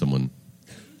asking someone.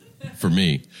 For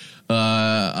me,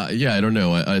 yeah, I don't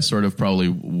know. I sort of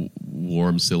probably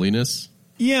warm silliness.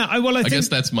 Yeah, I guess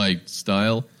that's my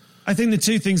style. I think the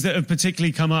two things that have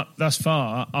particularly come up thus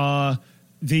far are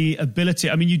the ability.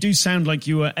 I mean, you do sound like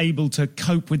you are able to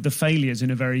cope with the failures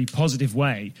in a very positive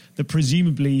way that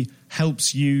presumably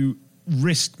helps you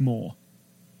risk more.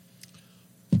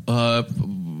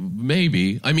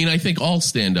 Maybe. I mean, I think all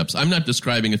stand-ups, I'm not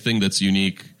describing a thing that's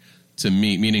unique to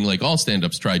me, meaning like all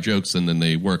stand-ups try jokes and then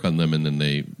they work on them and then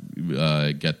they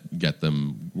get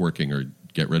them working or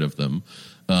get rid of them.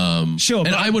 Sure.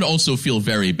 And I would also feel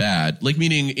very bad, like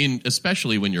meaning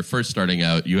especially when you're first starting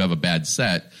out, you have a bad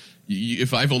set.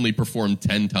 If I've only performed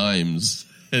 10 times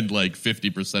and like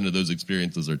 50% of those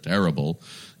experiences are terrible,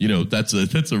 that's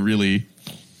a really,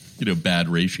 bad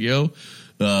ratio.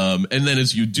 And then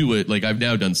as you do it, like I've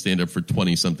now done stand up for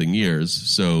 20 something years.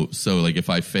 So like if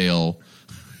I fail,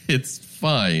 it's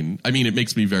fine. I mean, it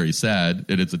makes me very sad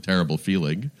and it's a terrible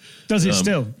feeling. Does it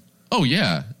still? Oh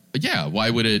yeah. Yeah. Why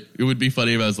would it would be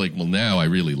funny if I was like, well, now I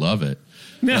really love it.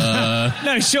 No,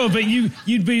 no, sure. But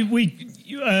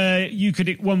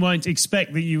one might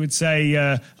expect that you would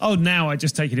say, oh, now I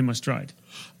just take it in my stride.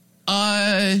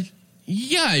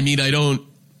 Yeah. I mean, I don't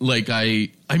like,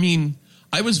 I mean,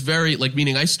 I was very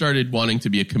meaning I started wanting to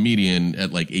be a comedian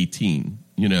at like 18,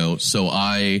 so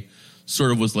I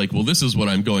sort of was like, well, this is what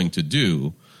I'm going to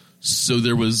do.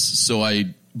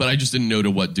 But I just didn't know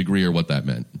to what degree or what that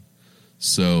meant.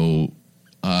 So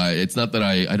it's not that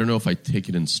I don't know if I take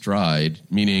it in stride,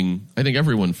 meaning I think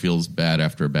everyone feels bad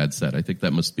after a bad set. I think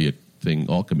that must be a thing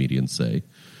all comedians say.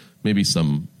 Maybe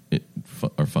some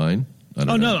are fine.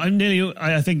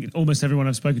 I think almost everyone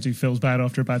I've spoken to feels bad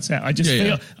after a bad set. I just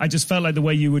felt like the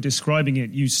way you were describing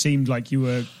it, you seemed like you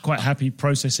were quite happy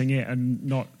processing it and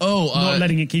not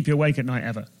letting it keep you awake at night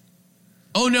ever.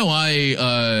 Oh no,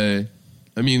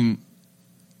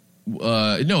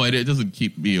 no, it doesn't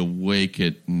keep me awake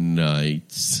at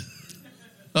night.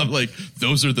 I'm like,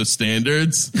 those are the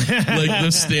standards. Like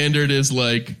the standard is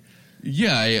like,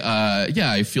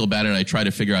 I feel bad and I try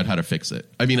to figure out how to fix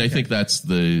it. I mean, I think that's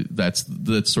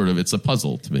sort of, it's a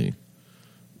puzzle to me.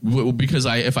 Because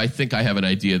if I think I have an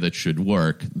idea that should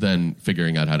work, then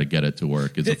figuring out how to get it to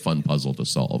work is a fun puzzle to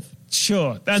solve.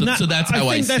 Sure. So that's how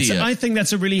I see it. I think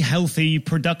that's a really healthy,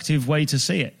 productive way to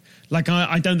see it. Like,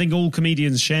 I don't think all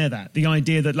comedians share that. The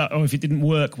idea that, if it didn't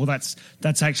work, well, that's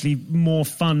actually more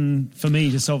fun for me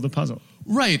to solve the puzzle.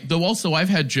 Right. Though also I've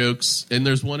had jokes, and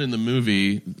there's one in the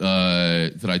movie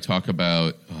that I talk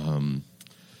about when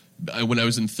I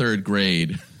was in third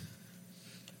grade.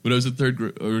 when I was in third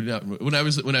grade, or not, when I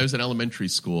was in elementary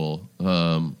school,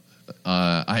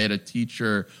 I had a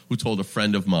teacher who told a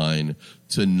friend of mine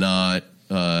to not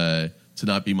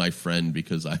be my friend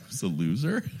because I was a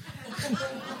loser.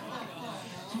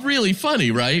 Really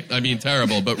funny, right? I mean,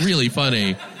 terrible, but really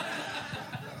funny.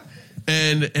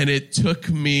 And it took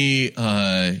me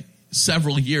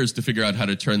several years to figure out how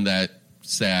to turn that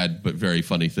sad but very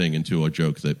funny thing into a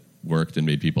joke that worked and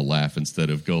made people laugh instead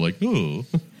of go like, ooh.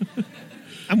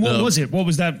 And what was it? What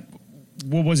was that?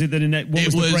 What was it that the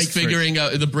breakthrough? Figuring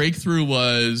out, the breakthrough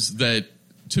was that,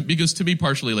 because to me,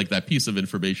 partially like that piece of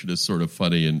information is sort of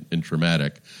funny and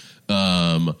traumatic.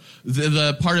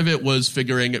 The part of it was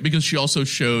figuring it, because she also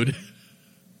showed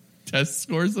test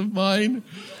scores of mine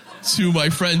to my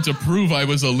friend to prove I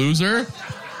was a loser.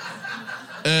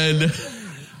 And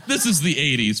this is the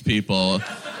 80s, people.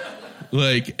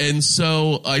 And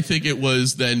so I think it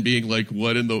was then being like,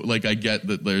 what in the, like, I get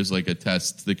that there's like a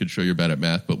test that could show you're bad at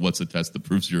math, but what's a test that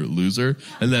proves you're a loser?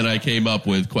 And then I came up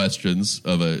with questions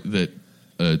to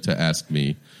ask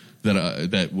me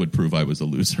that would prove I was a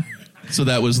loser. So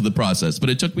that was the process. But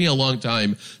it took me a long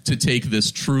time to take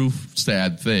this true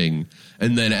sad thing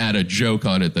and then add a joke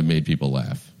on it that made people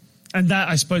laugh. And that,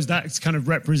 I suppose, that's kind of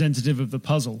representative of the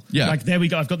puzzle. Yeah. Like, there we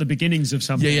go. I've got the beginnings of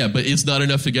something. Yeah, but it's not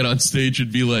enough to get on stage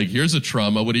and be like, here's a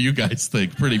trauma. What do you guys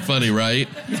think? Pretty funny, right?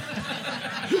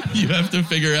 You have to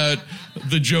figure out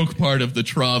the joke part of the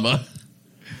trauma.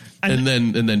 And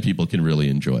then people can really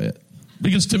enjoy it.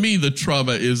 Because to me, the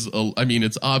trauma is,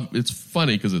 it's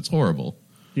funny because it's horrible.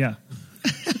 Yeah.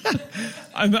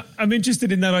 I'm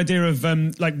interested in that idea of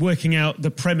like working out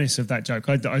the premise of that joke.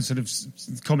 I sort of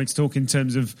comics talk in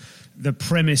terms of the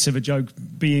premise of a joke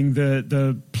being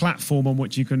the platform on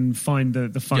which you can find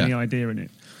the funny idea in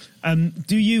it.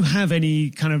 Do you have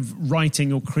any kind of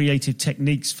writing or creative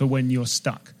techniques for when you're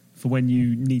stuck, for when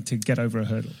you need to get over a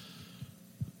hurdle?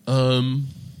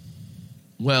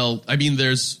 Well, I mean,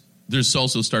 there's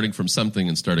also starting from something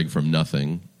and starting from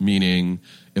nothing, meaning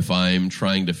if I'm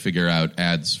trying to figure out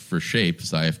ads for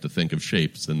shapes, I have to think of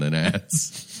shapes and then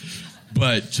ads.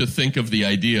 But to think of the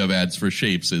idea of ads for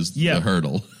shapes is the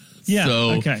hurdle. Yeah,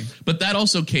 okay. But that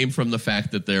also came from the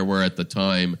fact that there were at the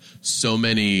time so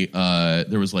many,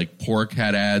 there was like pork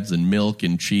had ads and milk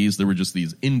and cheese. There were just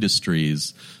these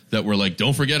industries that were like,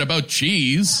 don't forget about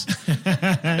cheese.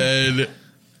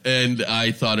 And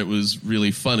I thought it was really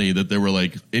funny that there were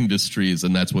like industries,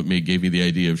 and that's what gave me the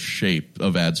idea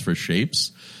of ads for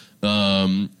shapes.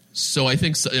 So I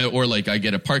think, or like I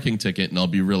get a parking ticket and I'll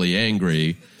be really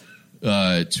angry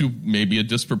to maybe a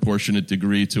disproportionate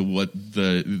degree to what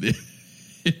it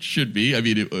should be. I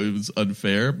mean, it was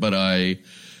unfair, but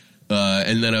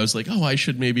and then I was like, oh, I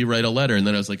should maybe write a letter. And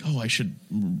then I was like, oh, I should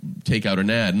take out an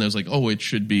ad. And I was like, oh, it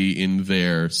should be in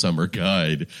their summer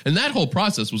guide. And that whole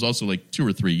process was also like 2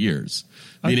 or 3 years.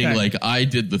 Okay. Meaning like I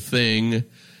did the thing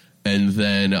and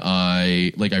then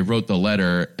I wrote the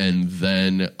letter and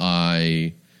then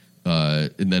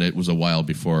it was a while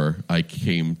before I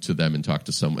came to them and talked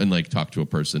to a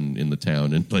person in the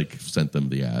town and like sent them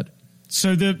the ad.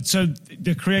 So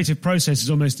the creative process is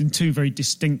almost in 2 very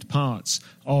distinct parts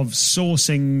of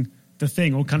sourcing the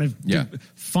thing or kind of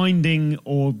finding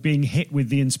or being hit with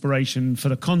the inspiration for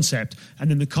the concept,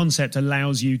 and then the concept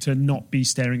allows you to not be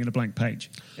staring at a blank page.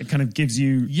 It kind of gives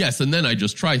you... Yes, and then I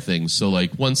just try things. So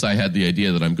like once I had the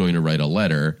idea that I'm going to write a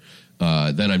letter,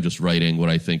 then I'm just writing what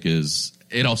I think is...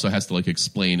 It also has to like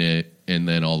explain it, and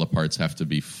then all the parts have to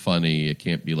be funny. It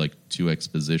can't be like too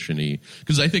exposition-y.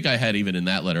 Because I think I had even in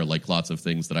that letter like lots of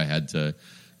things that I had to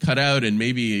cut out, and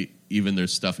maybe even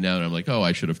there's stuff now and I'm like, oh,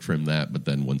 I should have trimmed that. But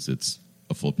then once it's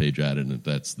a full page ad, and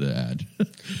that's the ad.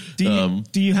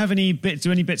 Do you have any bits?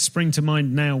 Do any bits spring to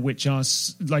mind now, which are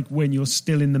like when you're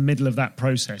still in the middle of that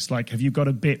process? Like, have you got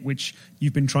a bit which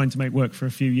you've been trying to make work for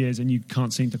a few years and you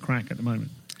can't seem to crack at the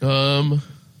moment?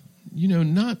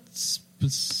 Not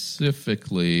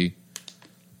specifically.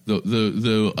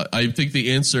 I think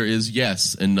the answer is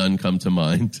yes, and none come to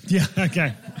mind. Yeah.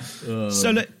 Okay.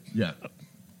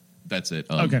 That's it.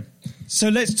 Okay. So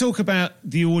let's talk about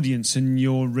the audience and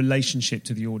your relationship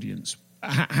to the audience.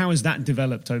 How has that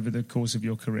developed over the course of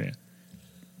your career?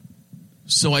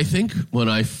 So I think when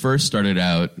I first started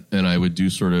out and I would do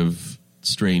sort of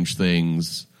strange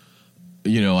things,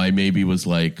 I maybe was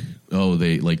like, oh,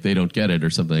 they don't get it or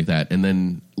something like that. And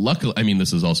then luckily, I mean,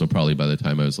 this is also probably by the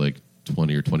time I was like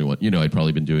 20 or 21, I'd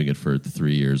probably been doing it for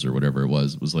 3 years or whatever it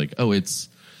was. It was like, oh, it's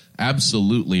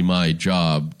absolutely my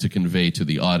job to convey to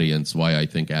the audience why I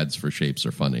think ads for shapes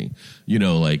are funny.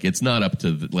 It's not up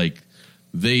to,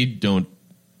 they don't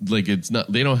like it's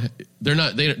not they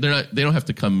don't have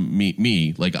to come meet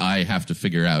me. Like I have to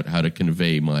figure out how to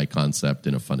convey my concept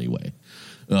in a funny way.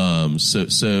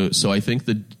 So I think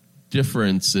the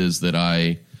difference is that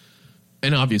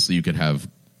and obviously you could have,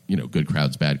 good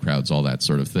crowds, bad crowds, all that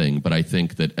sort of thing. But I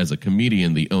think that as a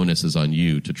comedian, the onus is on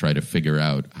you to try to figure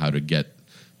out how to get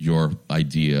your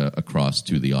idea across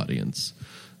to the audience.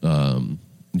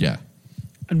 Yeah.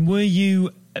 And were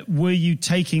you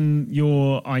taking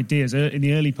your ideas in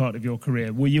the early part of your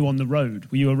career? Were you on the road?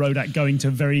 Were you a road act going to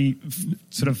very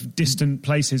sort of distant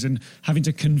places and having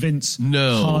to convince?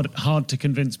 No. Hard to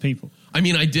convince people? I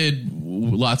mean, I did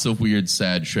lots of weird,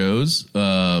 sad shows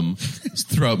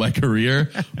throughout my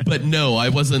career, but no, I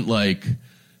wasn't like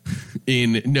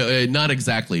not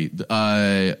exactly.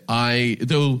 I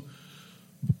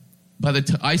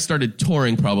started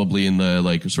touring probably in the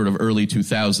like sort of early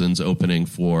 2000s, opening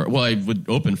for. Well, I would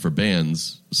open for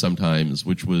bands sometimes,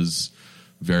 which was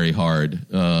very hard,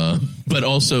 but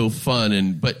also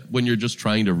fun. But when you're just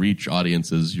trying to reach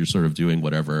audiences, you're sort of doing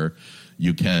whatever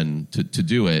you can to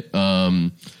do it.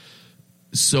 And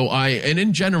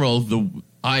in general,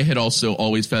 I had also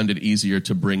always found it easier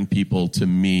to bring people to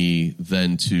me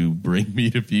than to bring me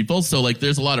to people. So like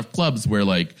there's a lot of clubs where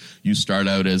like you start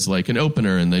out as like an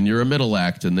opener and then you're a middle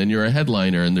act and then you're a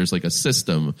headliner and there's like a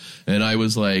system. And I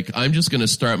was like, I'm just going to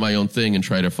start my own thing and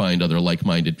try to find other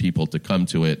like-minded people to come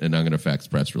to it, and I'm going to fax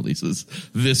press releases.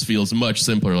 This feels much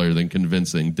simpler than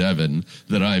convincing Devin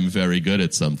that I'm very good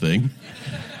at something.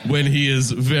 When he is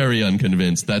very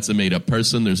unconvinced. That's a made-up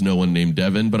person. There's no one named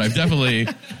Devin, but I've definitely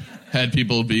had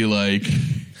people be like,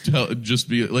 I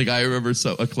remember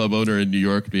a club owner in New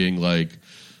York being like,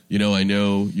 I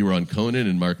know you were on Conan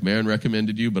and Mark Maron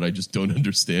recommended you, but I just don't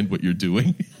understand what you're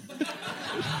doing.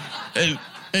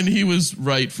 and he was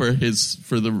right for his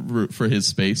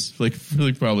space. Like,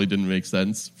 really probably didn't make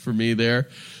sense for me there.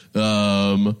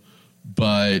 But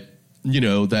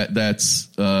that's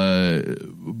so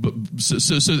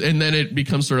and then it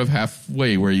becomes sort of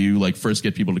halfway where you like first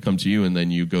get people to come to you and then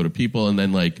you go to people, and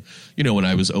then like when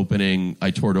I was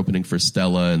I toured opening for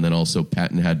Stella, and then also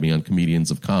Patton had me on Comedians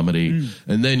of Comedy,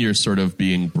 and then you're sort of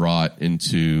being brought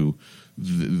into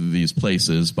these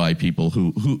places by people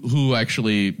who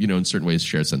actually in certain ways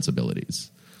share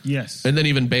sensibilities. Yes. And then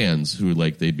even bands who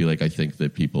they'd be like, I think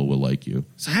that people will like you.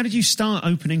 So how did you start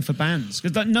opening for bands?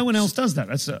 Because no one else does that.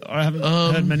 I haven't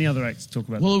heard many other acts talk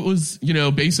about that. Well, it was,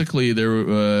 basically there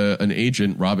an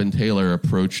agent, Robin Taylor,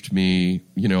 approached me.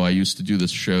 I used to do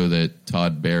this show that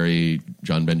Todd Barry,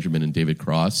 John Benjamin, and David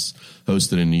Cross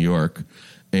hosted in New York.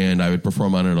 And I would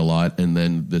perform on it a lot. And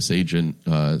then this agent,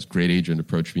 this great agent,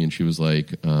 approached me and she was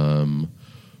like,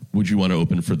 would you want to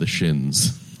open for the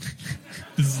Shins?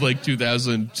 This is like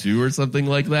 2002 or something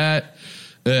like that.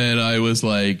 And I was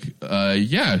like,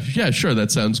 yeah, sure.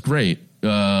 That sounds great.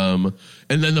 And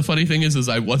then the funny thing is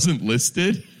I wasn't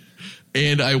listed,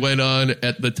 and I went on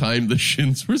at the time the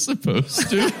Shins were supposed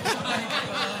to.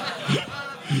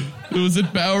 It was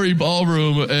at Bowery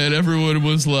Ballroom, and everyone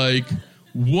was like,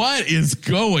 what is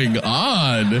going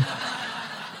on?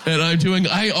 And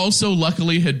I also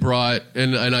luckily had brought,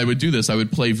 and I would do this, I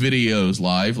would play videos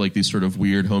live, like these sort of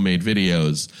weird homemade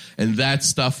videos. And that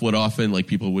stuff would often,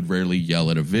 people would rarely yell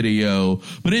at a video.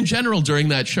 But in general, during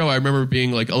that show, I remember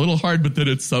being a little hard, but then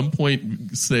at some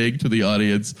point saying to the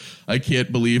audience, I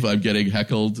can't believe I'm getting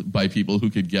heckled by people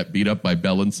who could get beat up by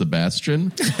Belle and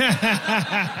Sebastian.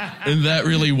 And that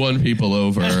really won people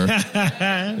over.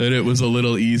 And it was a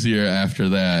little easier after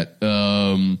that.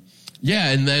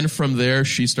 Yeah, and then from there,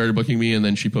 she started booking me, and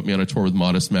then she put me on a tour with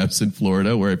Modest Mouse in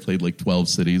Florida, where I played 12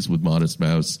 cities with Modest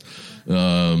Mouse.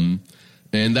 And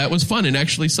that was fun, and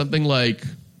actually something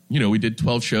we did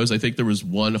 12 shows. I think there was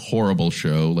one horrible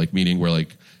show, meaning where,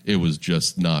 it was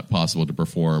just not possible to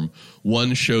perform.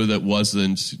 One show that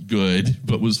wasn't good,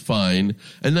 but was fine.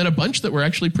 And then a bunch that were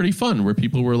actually pretty fun, where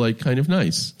people were, kind of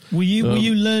nice. Were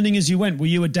you learning as you went? Were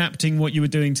you adapting what you were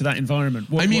doing to that environment?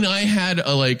 I had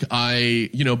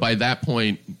by that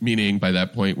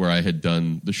point where I had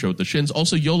done the show at the Shins.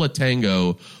 Also, Yola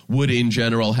Tango would in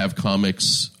general have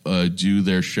comics do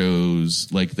their shows.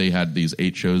 They had these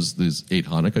 8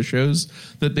 Hanukkah shows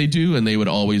that they do, and they would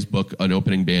always book an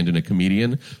opening band and a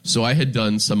comedian. So I had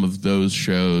done some of those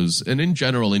shows, and in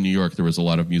general in New York there was a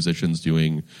lot of musicians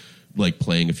doing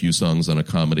playing a few songs on a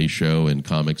comedy show and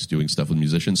comics doing stuff with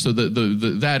musicians. So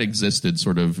that existed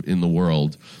sort of in the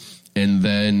world. And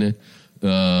then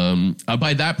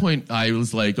by that point I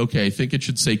was like, okay, I think it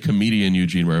should say comedian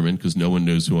Eugene Mirman, because no one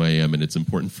knows who I am and it's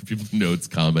important for people to know it's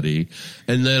comedy.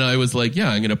 And then I was like, yeah,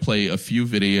 I'm going to play a few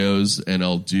videos and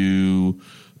I'll do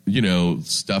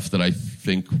stuff that I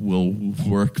think will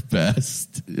work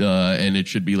best. And it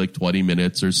should be like 20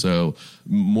 minutes or so.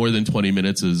 More than 20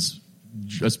 minutes is,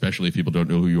 especially if people don't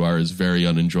know who you are, is very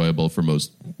unenjoyable for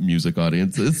most music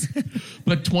audiences.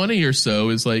 But 20 or so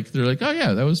is like, they're like, oh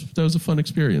yeah, that was a fun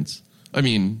experience. I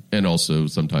mean, and also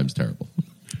sometimes terrible.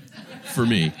 For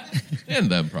me and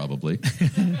them probably.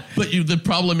 But the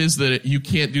problem is that you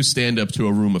can't do stand-up to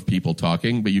a room of people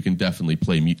talking, but you can definitely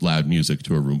play loud music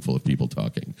to a room full of people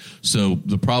talking. So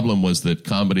the problem was that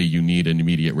comedy, you need an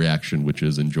immediate reaction, which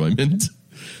is enjoyment.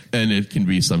 And it can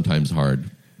be sometimes hard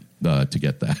to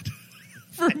get that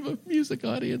from a music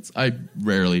audience. I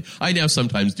now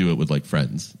sometimes do it with like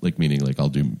friends, like meaning like I'll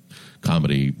do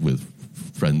comedy with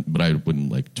friends, but I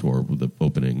wouldn't like tour with the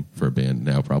opening for a band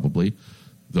now probably.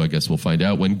 Though I guess we'll find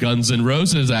out when Guns N'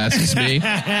 Roses asks me.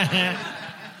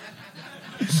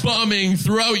 Bombing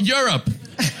throughout Europe.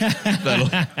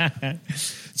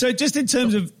 So just in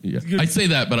terms of... Yeah. I'd say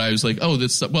that, but I was like,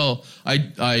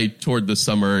 I toured this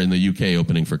summer in the UK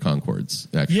opening for Concords,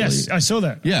 actually. Yes, I saw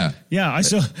that. Yeah. Yeah,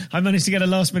 I managed to get a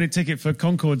last-minute ticket for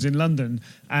Concords in London,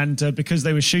 and because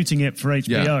they were shooting it for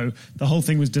HBO, the whole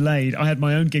thing was delayed. I had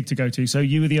my own gig to go to, so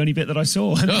you were the only bit that I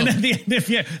saw. And then at the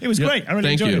end it was great. I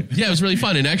really enjoyed it. Yeah, it was really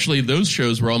fun. And actually, those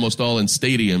shows were almost all in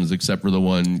stadiums, except for the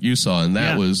one you saw, and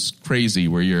that was crazy,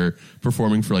 where you're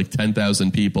performing for like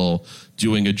 10,000 people,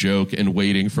 doing a joke and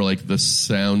waiting for like the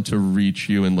sound to reach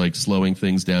you and like slowing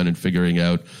things down and figuring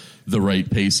out the right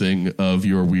pacing of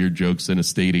your weird jokes in a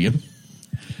stadium.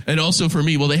 And also for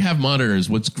me, they have monitors.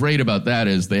 What's great about that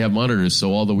is they have monitors,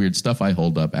 so all the weird stuff I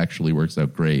hold up actually works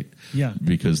out great. Yeah.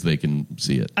 Because they can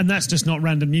see it. And that's just not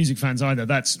random music fans either.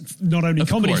 That's not only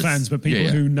comedy fans, but people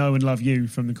who know and love you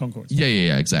from the Concords.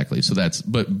 Yeah, exactly. So that's,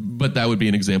 but that would be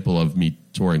an example of me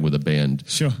touring with a band.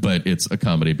 Sure. But it's a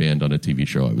comedy band on a TV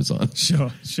show I was on.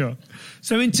 Sure.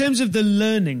 So in terms of the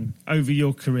learning over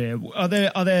your career, are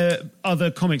there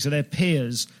other comics, are there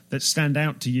peers that stand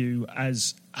out to you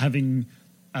as having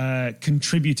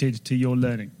contributed to your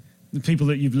learning? The people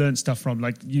that you've learned stuff from,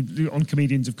 like you on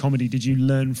Comedians of Comedy, did you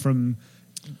learn from?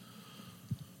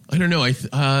 I don't know.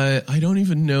 I don't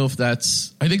even know if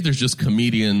that's. I think there's just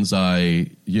comedians I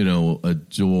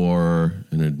adore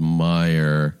and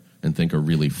admire and think are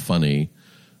really funny.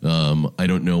 I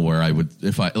don't know where I would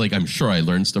I'm sure I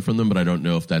learned stuff from them, but I don't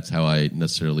know if that's how I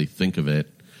necessarily think of it.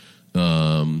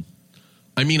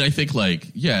 I mean, I think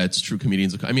it's true.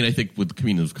 Comedians. I mean, I think with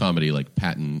Comedians of Comedy, like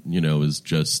Patton, is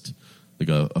just like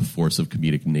a force of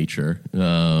comedic nature.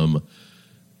 And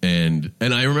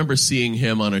I remember seeing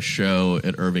him on a show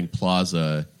at Irving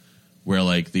Plaza where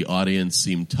like the audience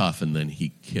seemed tough and then he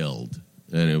killed.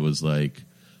 And it was like,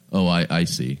 oh, I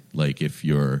see. Like if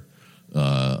you're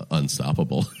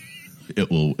unstoppable, it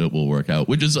will work out.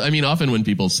 Which is, I mean, often when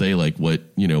people say like, what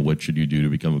should you do to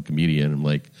become a comedian? I'm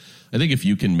like, I think if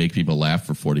you can make people laugh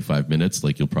for 45 minutes,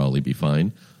 like you'll probably be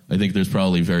fine. I think there's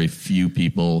probably very few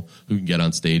people who can get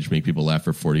on stage, make people laugh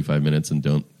for 45 minutes and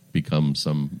don't become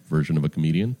some version of a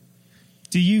comedian.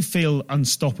 Do you feel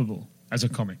unstoppable as a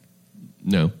comic?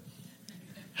 No.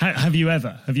 Have you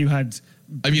ever? Have you had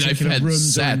I've had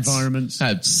rooms sets, or environments?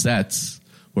 Had sets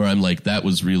where I'm like, that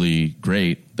was really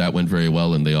great. That went very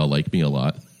well and they all like me a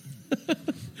lot.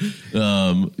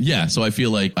 So I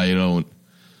feel like I don't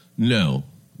know.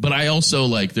 But I also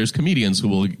there's comedians who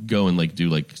will go and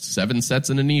do 7 sets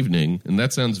in an evening, and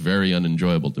that sounds very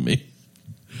unenjoyable to me.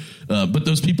 But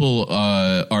those people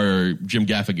are Jim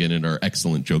Gaffigan and are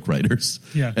excellent joke writers,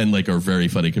 and are very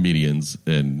funny comedians.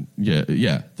 And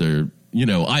they're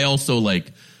I also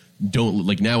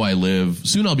don't now I live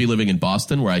soon. I'll be living in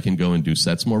Boston where I can go and do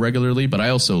sets more regularly. But I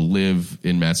also live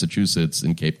in Massachusetts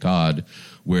in Cape Cod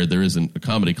where there isn't a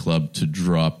comedy club to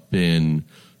drop in.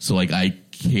 So I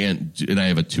can't, and I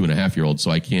have a 2.5-year-old,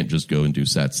 so I can't just go and do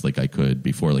sets like I could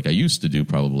before. I used to do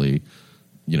probably,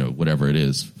 whatever it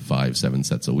is, 5-7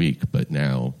 sets a week. But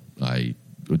now I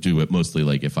do it mostly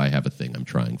if I have a thing I'm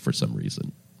trying for some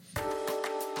reason.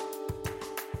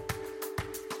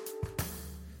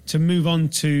 To move on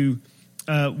to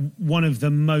one of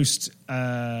the most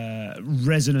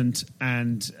resonant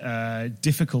and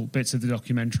difficult bits of the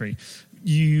documentary,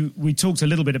 we talked a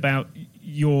little bit about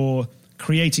your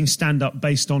creating stand-up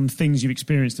based on things you've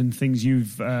experienced and things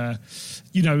you've,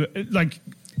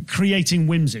 creating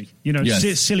whimsy,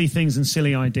 silly things and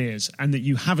silly ideas, and that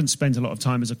you haven't spent a lot of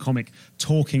time as a comic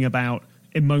talking about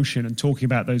emotion and talking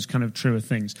about those kind of truer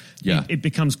things. Yeah. It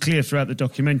becomes clear throughout the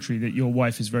documentary that your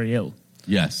wife is very ill.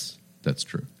 Yes, that's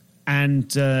true. And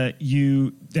there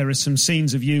are some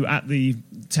scenes of you at the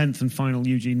 10th and final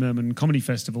Eugene Mirman Comedy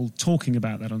Festival talking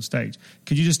about that on stage.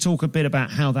 Could you just talk a bit about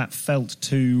how that felt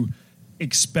to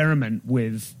experiment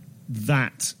with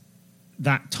that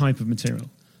type of material?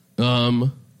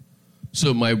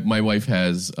 So my wife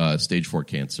has stage 4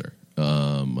 cancer.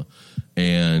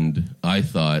 And I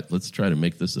thought, let's try to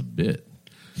make this a bit.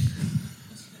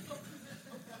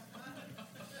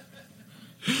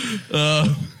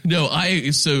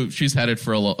 So she's had it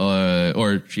for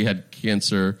or she had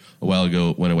cancer a while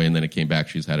ago, went away, and then it came back.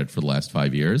 She's had it for the last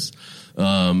 5 years.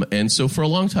 And so for a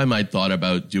long time, I'd thought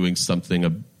about doing something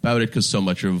about it because so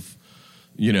much of,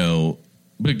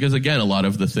 because again, a lot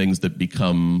of the things that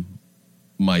become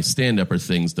my stand-up are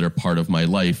things that are part of my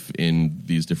life in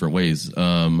these different ways.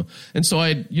 And so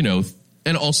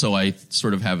and also I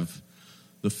sort of have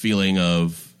the feeling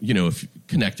of, if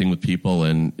connecting with people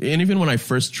and even when I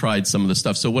first tried some of the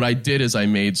stuff. So what I did is I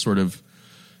made sort of,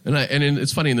 and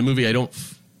it's funny in the movie,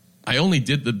 I only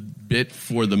did the bit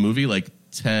for the movie like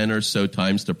 10 or so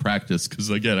times to practice.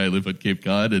 Cause again, I live at Cape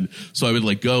Cod. And so I would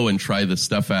like go and try this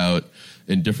stuff out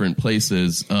in different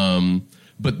places.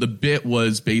 But the bit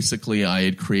was basically I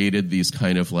had created these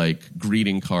kind of like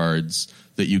greeting cards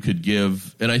that you could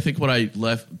give. And I think what I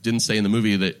didn't say in the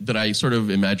movie that I sort of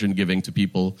imagined giving to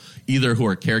people either who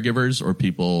are caregivers or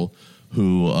people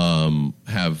who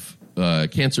have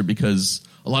cancer, because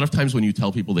a lot of times when you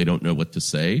tell people they don't know what to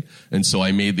say. And so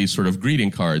I made these sort of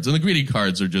greeting cards. And the greeting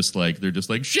cards are just like, they're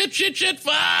just like, shit,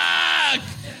 fuck! I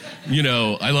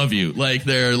love you. Like,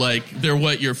 they're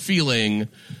what you're feeling.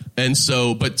 And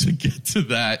so, but to get to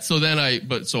that, so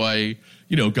I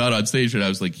got on stage and I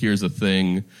was like, here's a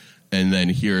thing, and then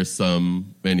here's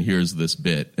this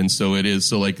bit. And so it is,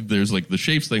 so like, there's like the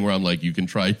shapes thing where I'm like, you can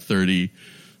try 30,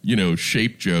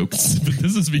 shape jokes, but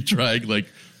this is me trying like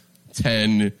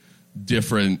 10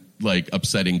 different, like,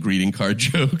 upsetting greeting card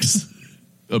jokes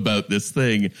about this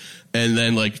thing, and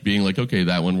then like being like, okay,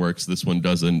 that one works, this one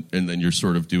doesn't, and then you're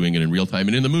sort of doing it in real time.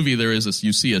 And in the movie there is this,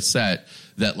 you see a set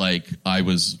that like I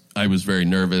was very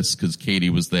nervous because Katie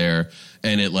was there,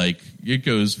 and it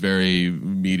goes very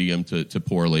medium to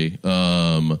poorly,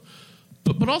 but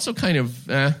also kind of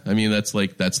I mean that's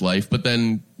life. But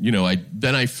then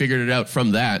I figured it out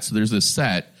from that. So there's this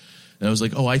set, and I was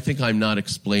like, oh, I think I'm not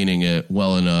explaining it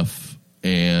well enough.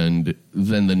 And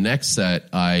then the next set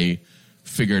I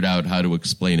figured out how to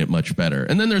explain it much better.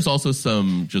 And then there's also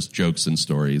some just jokes and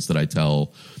stories that I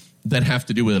tell that have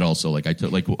to do with it also. Like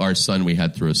our son we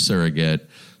had through a surrogate.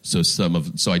 So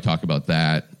I talk about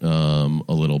that a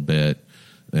little bit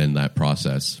and that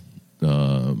process.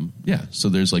 So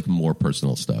there's like more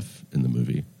personal stuff in the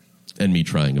movie and me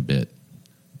trying a bit.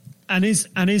 And is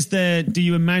there, do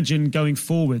you imagine going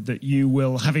forward that you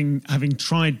will, having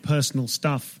tried personal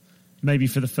stuff maybe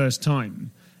for the first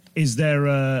time, is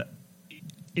that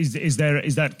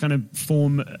kind of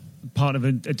form part of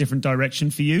a different direction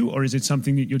for you, or is it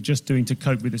something that you're just doing to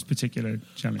cope with this particular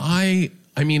challenge? I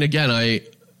mean, again,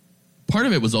 part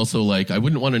of it was also like, I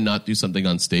wouldn't want to not do something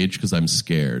on stage because I'm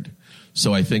scared.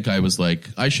 So I think I was like,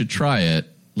 I should try it.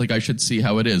 Like, I should see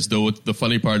how it is. Though the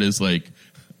funny part is like,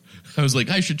 I was like,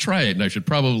 I should try it, and I should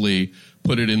probably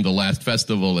put it in the last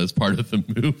festival as part of the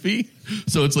movie.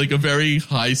 So it's like a very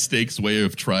high stakes way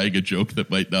of trying a joke that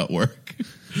might not work.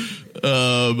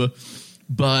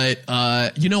 But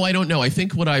I don't know. I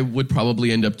think what I would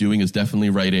probably end up doing is definitely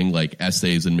writing like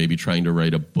essays and maybe trying to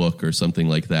write a book or something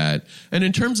like that. And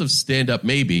in terms of stand-up,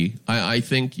 maybe, I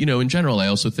think, in general, I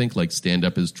also think like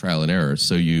stand-up is trial and error.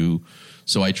 So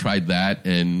I tried that,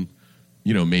 and,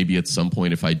 maybe at some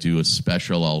point if I do a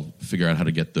special, I'll figure out how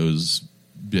to get those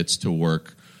bits to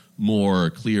work more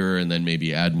clearer and then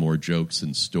maybe add more jokes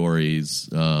and stories.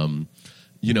 I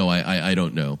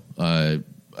don't know.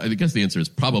 I guess the answer is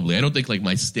probably. I don't think like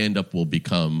my stand-up will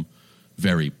become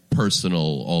very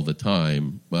personal all the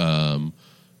time.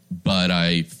 But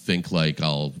I think like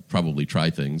I'll probably try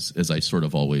things as I sort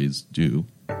of always do.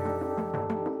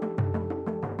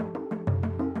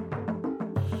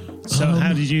 So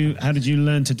how did you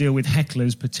learn to deal with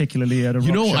hecklers, particularly at a rock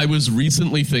show? I was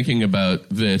recently thinking about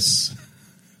this.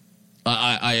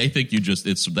 I think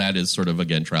that is sort of,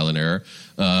 again, trial and error,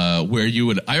 where you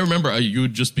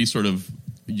would just be sort of,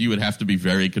 you would have to be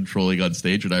very controlling on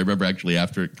stage. And I remember actually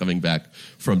after coming back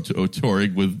from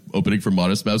touring with opening for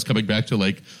Modest Mouse, coming back to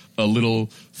like a little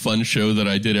fun show that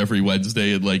I did every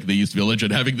Wednesday in like the East Village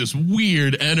and having this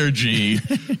weird energy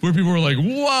where people were like,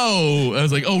 whoa. I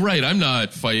was like, oh, right, I'm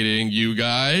not fighting you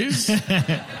guys.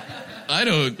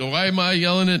 Why am I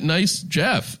yelling at nice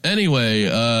Jeff? Anyway,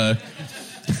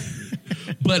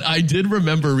 but I did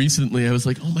remember recently, I was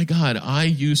like, oh my God, I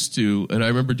used to, and I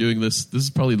remember doing this is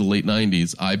probably the late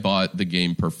 90s, I bought the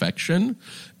game Perfection,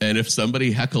 and if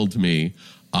somebody heckled me,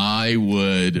 I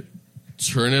would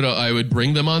I would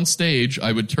bring them on stage,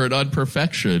 I would turn on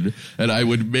perfection, and I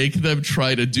would make them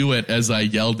try to do it as I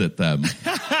yelled at them.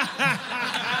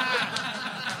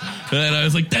 And I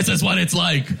was like, this is what it's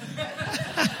like.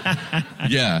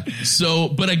 Yeah. So,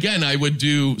 but again, I would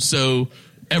do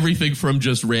everything from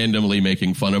just randomly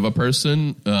making fun of a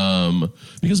person.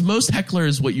 Because most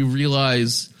hecklers, what you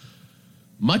realize,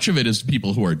 much of it is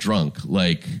people who are drunk.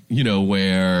 Like,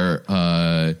 where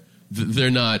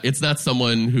they're not, it's not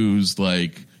someone who's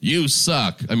like, you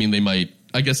suck. I mean, they might,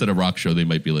 I guess at a rock show, they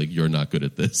might be like, you're not good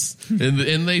at this.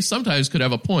 and they sometimes could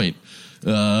have a point.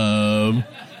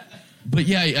 But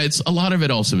yeah, it's a lot of it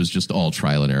also is just all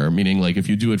trial and error, meaning like if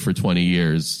you do it for 20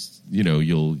 years,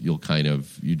 you'll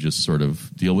you just sort of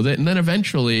deal with it. And then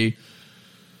eventually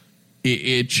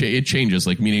it changes,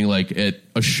 like meaning like at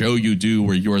a show you do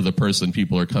where you're the person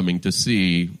people are coming to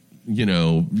see,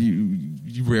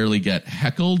 you rarely get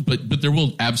heckled, but there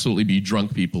will absolutely be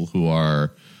drunk people who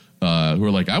are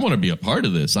like, I want to be a part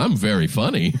of this. I'm very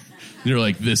funny. You're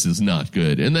like, this is not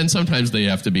good. And then sometimes they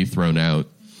have to be thrown out.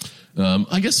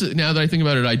 I guess now that I think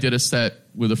about it, I did a set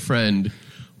with a friend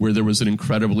where there was an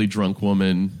incredibly drunk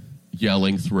woman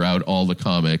yelling throughout all the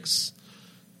comics.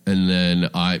 And then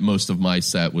most of my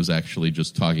set was actually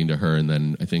just talking to her. And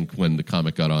then I think when the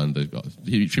comic got on,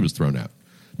 she was thrown out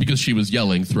because she was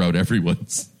yelling throughout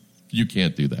everyone's. You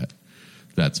can't do that.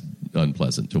 That's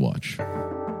unpleasant to watch.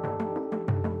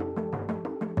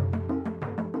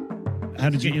 How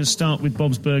did you get your start with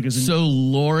Bob's Burgers? So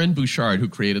Lauren Bouchard, who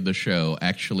created the show,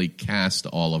 actually cast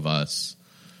all of us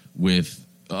with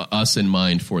us in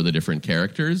mind for the different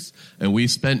characters. And we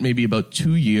spent maybe about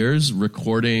 2 years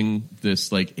recording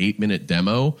this like 8-minute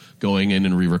demo, going in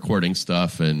and re-recording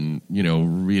stuff and,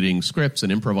 reading scripts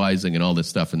and improvising and all this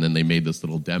stuff. And then they made this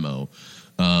little demo.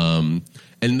 And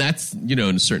that's,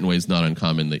 in certain ways not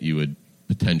uncommon that you would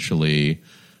potentially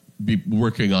be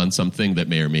working on something that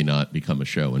may or may not become a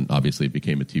show, and obviously it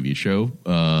became a TV show.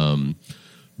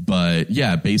 But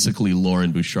yeah, basically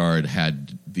Lauren Bouchard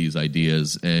had these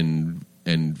ideas and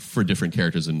for different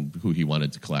characters and who he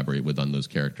wanted to collaborate with on those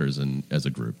characters and as a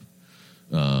group.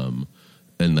 And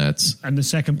the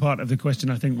second part of the question,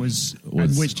 I think, was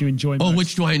which do you enjoy most? Oh,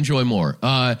 which do I enjoy more?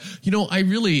 I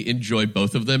really enjoy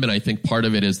both of them, and I think part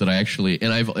of it is that I actually,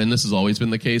 and this has always been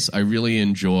the case, I really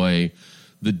enjoy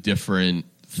the different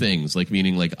things, like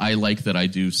meaning like I like that I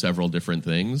do several different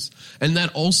things, and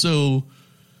that also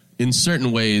in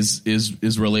certain ways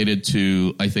is related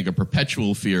to, I think, a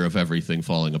perpetual fear of everything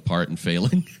falling apart and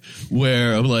failing,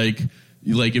 where I'm like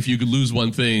if you could lose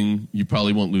one thing, you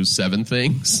probably won't lose 7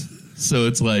 things. So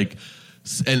it's like,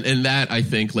 and that I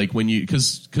think like when you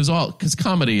because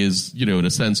comedy is in a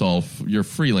sense you're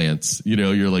freelance,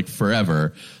 you're like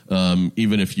forever,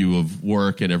 even if you have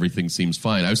work and everything seems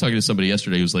fine. I was talking to somebody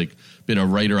yesterday who's like been a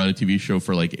writer on a TV show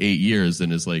for like 8 years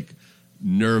and is like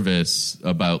nervous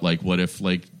about like what if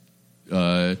like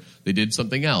they did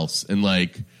something else and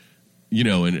like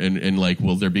and like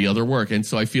will there be other work, and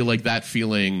so I feel like that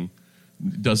feeling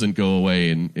doesn't go away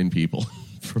in people.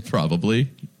 Probably.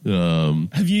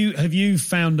 Have you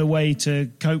found a way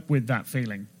to cope with that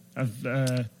feeling of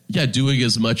doing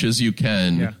as much as you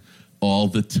can all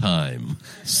the time?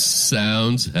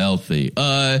 Sounds healthy.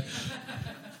 I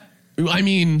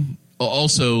mean,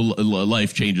 also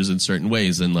life changes in certain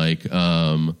ways, and like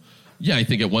I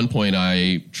think at one point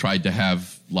I tried to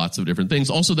have lots of different things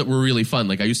also that were really fun.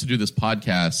 Like I used to do this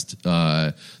podcast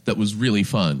that was really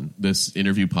fun, this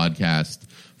interview podcast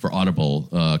for Audible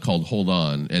called Hold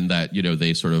On, and that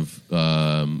they sort of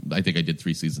I think I did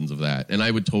 3 seasons of that, and I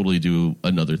would totally do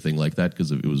another thing like that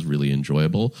because it was really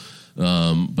enjoyable.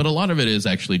 But a lot of it is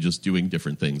actually just doing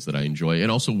different things that I enjoy,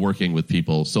 and also working with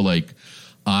people. So like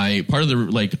I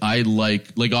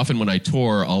often when I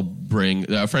tour, I'll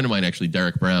bring a friend of mine, actually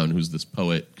Derek Brown, who's this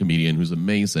poet comedian who's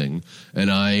amazing,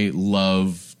 and I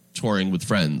love touring with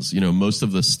friends. Most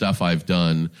of the stuff I've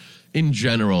done in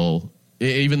general,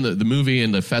 even the movie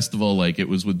and the festival, like it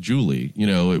was with Julie.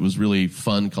 It was really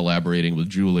fun collaborating with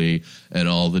Julie and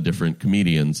all the different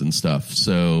comedians and stuff.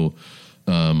 So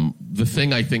the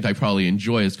thing I think I probably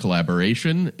enjoy is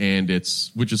collaboration, and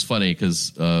which is funny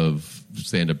because of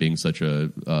stand-up being such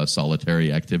a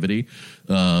solitary activity.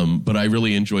 But I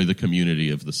really enjoy the community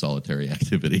of the solitary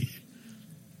activity.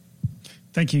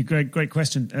 Thank you. Great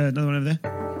question. Another one over there.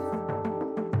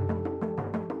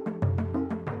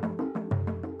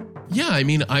 Yeah, I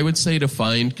mean, I would say to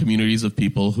find communities of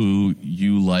people who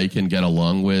you like and get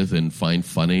along with and find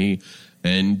funny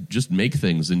and just make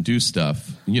things and do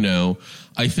stuff.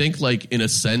 I think like in a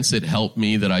sense it helped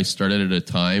me that I started at a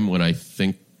time when I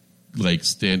think like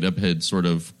stand-up had sort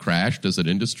of crashed as an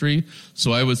industry.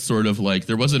 So I was sort of like,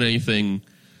 there wasn't anything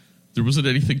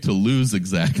to lose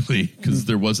exactly, because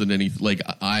there wasn't any, like,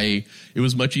 it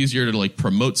was much easier to like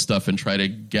promote stuff and try to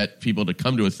get people to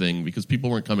come to a thing, because people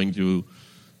weren't coming to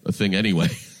a thing anyway.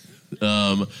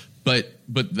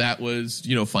 But that was,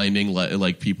 finding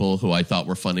like people who I thought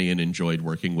were funny and enjoyed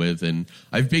working with. And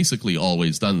I've basically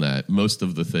always done that. Most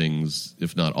of the things,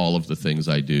 if not all of the things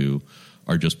I do,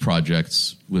 are just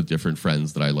projects with different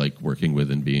friends that I like working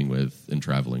with and being with and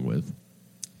traveling with.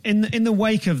 In the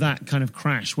wake of that kind of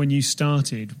crash, when you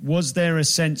started, was there a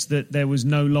sense that there was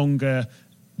no longer,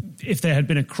 if there had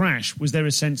been a crash, was there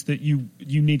a sense that you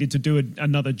needed to do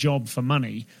another job for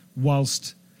money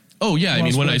whilst... Oh, yeah. I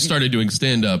mean, when I started doing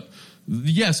stand-up,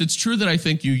 yes, it's true that I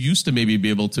think you used to maybe be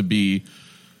able to be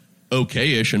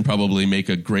okay-ish and probably make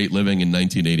a great living in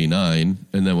 1989.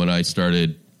 And then when I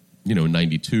started, in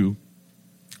 92,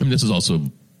 I mean, this is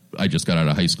also, I just got out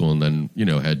of high school and then,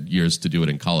 had years to do it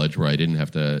in college where I didn't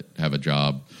have to have a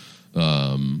job,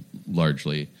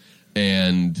 largely.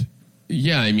 And...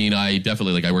 yeah, I mean, I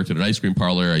definitely, I worked at an ice cream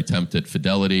parlor. I temped at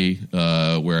Fidelity,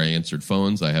 where I answered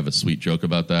phones. I have a sweet joke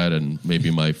about that, and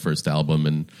maybe my first album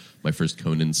and my first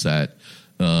Conan set.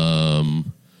 So,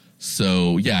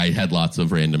 yeah, I had lots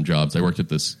of random jobs. I worked at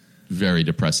this very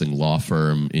depressing law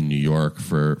firm in New York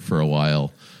for a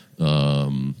while.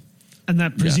 And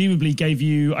that presumably gave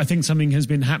you, I think something has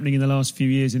been happening in the last few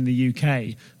years in the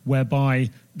UK, whereby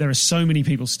there are so many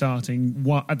people starting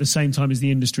at the same time as the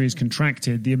industry has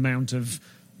contracted. The amount of,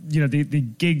 the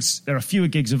gigs, there are fewer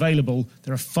gigs available.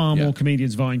 There are far more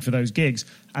comedians vying for those gigs.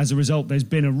 As a result, there's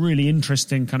been a really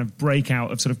interesting kind of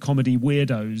breakout of sort of comedy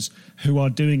weirdos who are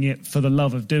doing it for the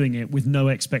love of doing it with no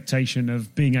expectation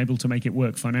of being able to make it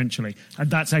work financially.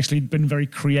 And that's actually been very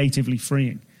creatively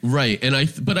freeing. Right. And I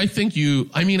think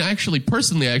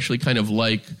personally, I actually kind of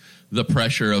like the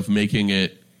pressure of making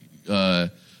it,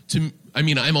 I'm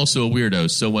also a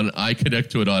weirdo. So when I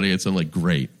connect to an audience, I'm like,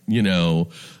 great, and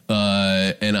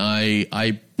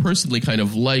I personally kind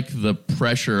of like the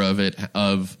pressure of it,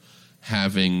 of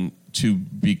having to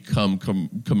become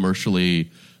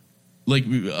commercially,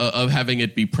 of having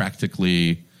it be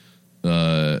practically,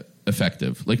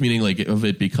 effective, meaning of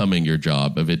it becoming your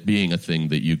job, of it being a thing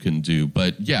that you can do.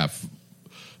 But yeah,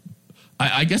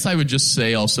 I guess I would just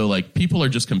say also, people are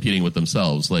just competing with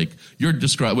themselves. What you're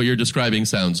describing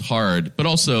sounds hard, but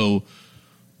also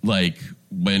when,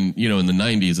 in the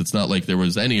 90s, it's not like there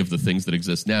was any of the things that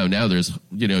exist now. Now there's,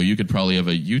 you could probably have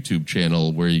a YouTube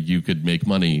channel where you could make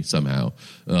money somehow.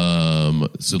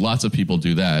 So lots of people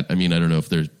do that. I mean, I don't know if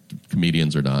they're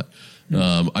comedians or not.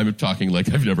 I'm talking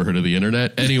like I've never heard of the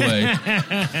internet. Anyway,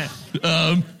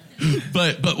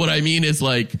 but what I mean is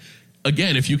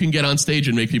again, if you can get on stage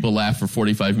and make people laugh for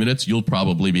 45 minutes, you'll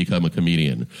probably become a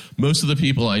comedian. Most of the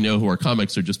people I know who are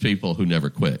comics are just people who never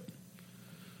quit.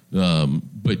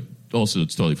 But also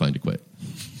it's totally fine to quit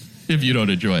if you don't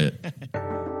enjoy it.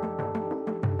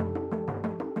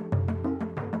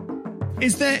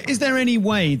 Is there any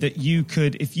way that you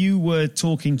could, if you were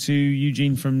talking to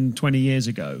Eugene from 20 years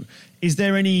ago, is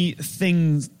there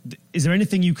anything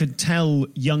you could tell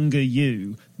younger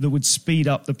you that would speed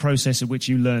up the process at which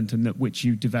you learned and at which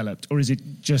you developed? Or is it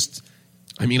just...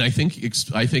 I mean, I think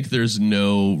there's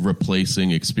no replacing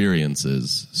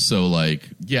experiences. So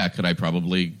could I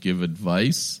probably give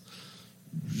advice?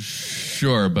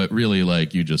 Sure, but really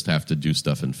you just have to do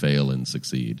stuff and fail and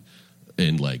succeed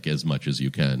in as much as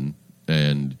you can.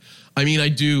 And I mean, I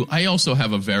feel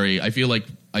like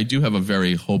I do have a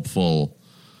very hopeful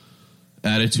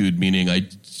attitude, meaning I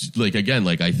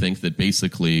think that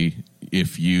basically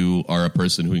if you are a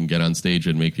person who can get on stage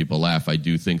and make people laugh, I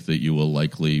do think that you will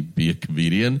likely be a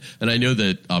comedian. And I know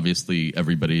that obviously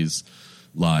everybody's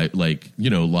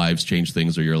lives change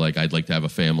things, or you're like, I'd like to have a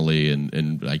family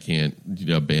and I can't,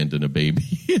 abandon a baby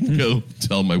and go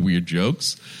tell my weird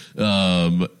jokes,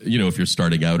 if you're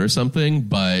starting out or something.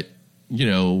 But,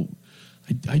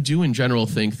 I do in general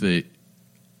think that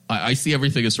I see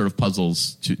everything as sort of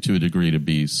puzzles to a degree to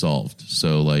be solved.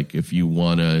 So if you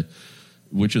want to,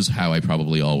 which is how I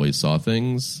probably always saw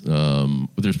things.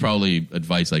 There's probably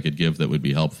advice I could give that would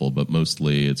be helpful, but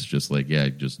mostly it's just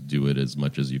just do it as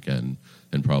much as you can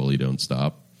and probably don't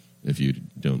stop if you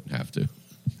don't have to.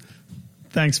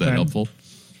 Thanks, Ben. Is that helpful?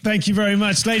 Thank you very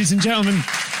much. Ladies and gentlemen,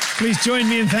 please join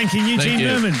me in thanking Eugene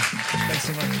Mirman. Thanks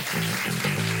so much.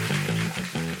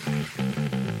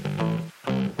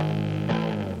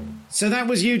 So that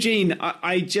was Eugene.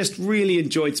 I just really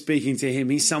enjoyed speaking to him.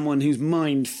 He's someone whose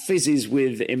mind fizzes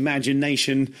with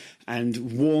imagination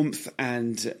and warmth,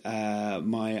 and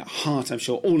my heart, I'm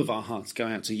sure all of our hearts go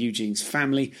out to Eugene's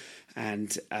family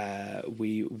and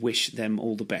we wish them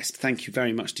all the best. Thank you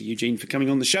very much to Eugene for coming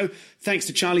on the show. Thanks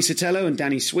to Charlie Sotelo and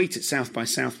Danny Sweet at South by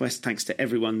Southwest. Thanks to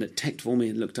everyone that teched for me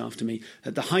and looked after me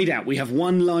at the Hideout. We have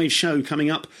one live show coming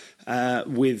up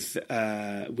with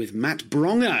Matt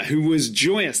Bronger, who was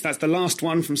joyous. That's the last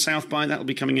one from South by. That'll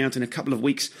be coming out in a couple of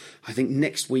weeks. I think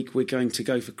next week we're going to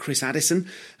go for Chris Addison.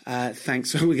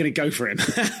 Thanks. We're going to go for him.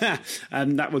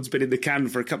 And that one's been in the can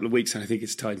for a couple of weeks, and I think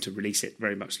it's time to release it.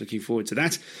 Very much looking forward to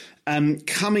that.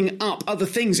 Coming up, other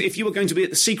things. If you were going to be at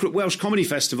the Secret Welsh Comedy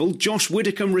Festival, Josh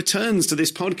Widdicombe returns to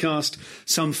this podcast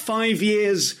some 5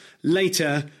 years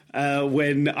later.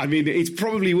 It's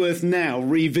probably worth now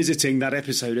revisiting that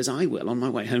episode, as I will on my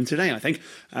way home today, I think,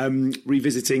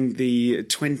 revisiting the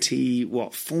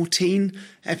 2014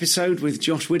 episode with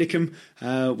Josh Widdicombe,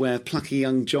 where plucky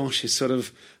young Josh is sort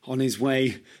of on his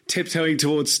way tiptoeing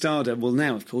towards stardom. Well,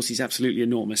 now, of course, he's absolutely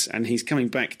enormous, and he's coming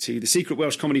back to the Secret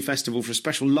Welsh Comedy Festival for a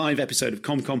special live episode of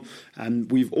ComCom.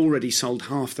 We've already sold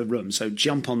half the room, so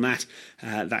jump on that.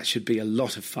 That should be a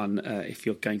lot of fun if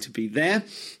you're going to be there.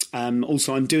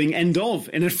 Also, I'm doing End Of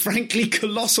in a frankly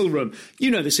colossal room.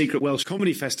 You know the Secret Welsh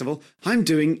Comedy Festival. I'm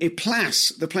doing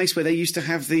Iplas, the place where they used to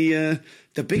have the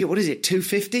bigger, what is it,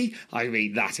 250? I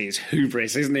mean, that is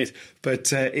hubris, isn't it?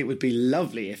 But it would be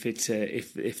lovely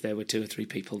if there were 2 or 3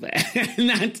 people there in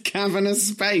that cavernous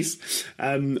space.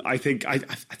 I think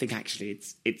actually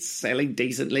it's selling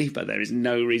decently, but there is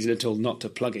no reason at all not to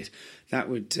plug it. That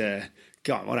would,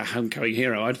 God, what a homecoming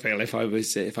hero I'd feel if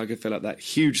I could fill up that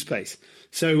huge space.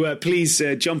 So please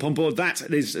jump on board that.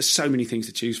 There's so many things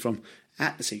to choose from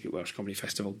at the Secret Welsh Comedy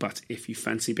Festival. But if you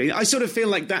fancy being, I sort of feel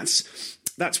like that's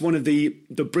one of the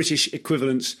British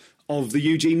equivalents of the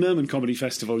Eugene Mirman Comedy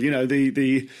Festival. You know,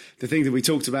 the thing that we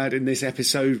talked about in this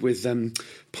episode with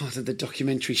part of the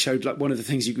documentary showed, like, one of the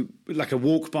things you could, like a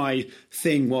walk-by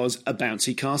thing was a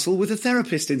bouncy castle with a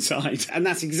therapist inside. And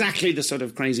that's exactly the sort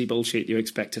of crazy bullshit you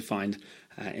expect to find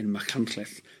in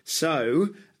Machynlleth. So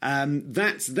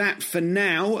that's that for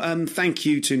now. Thank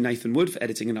you to Nathan Wood for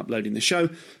editing and uploading the show.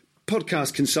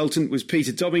 Podcast consultant was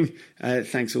Peter Dobbing.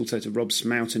 Thanks also to Rob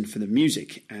Smoughton for the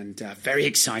music. And very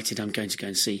excited, I'm going to go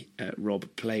and see Rob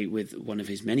play with one of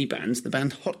his many bands, the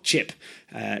band Hot Chip,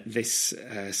 this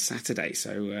Saturday.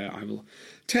 So I will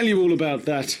tell you all about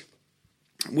that.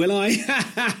 Will I?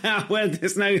 Well,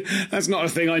 that's not a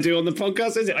thing I do on the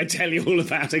podcast, is it? I tell you all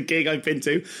about a gig I've been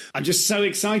to. I'm just so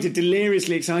excited,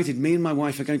 deliriously excited. Me and my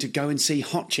wife are going to go and see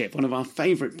Hot Chip, one of our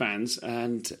favourite bands,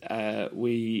 and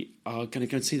we are going to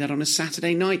go and see that on a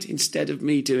Saturday night instead of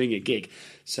me doing a gig.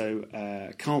 So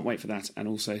can't wait for that. And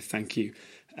also thank you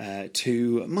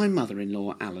to my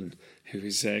mother-in-law, Alan, who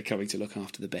is coming to look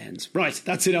after the bairns. Right,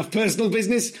 that's enough personal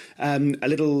business. A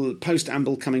little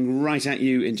post-amble coming right at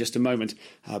you in just a moment.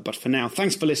 But for now,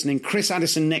 thanks for listening. Chris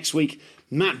Addison next week,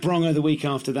 Matt Bronger the week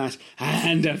after that,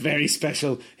 and a very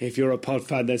special, if you're a pod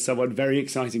fan, there's someone very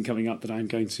exciting coming up that I'm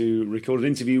going to record an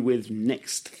interview with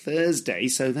next Thursday,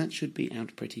 so that should be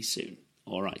out pretty soon.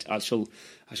 All right, I shall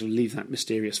leave that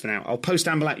mysterious for now. I'll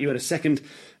post-amble at you in a second,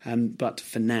 but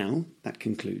for now, that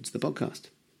concludes the podcast.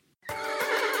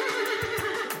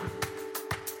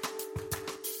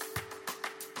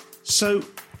 So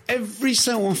every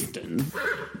so often,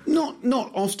 not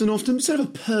often, sort of a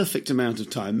perfect amount of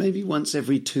time, maybe once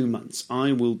every 2 months,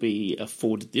 I will be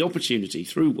afforded the opportunity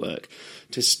through work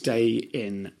to stay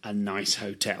in a nice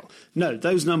hotel. No,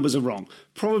 those numbers are wrong.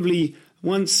 Probably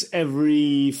once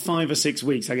every 5 or 6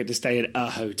 weeks I get to stay in a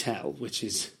hotel, which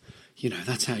is, you know,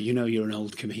 that's how you know you're an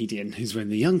old comedian, is when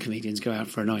the young comedians go out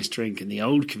for a nice drink and the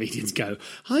old comedians go,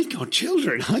 I've got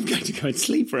children, I'm going to go and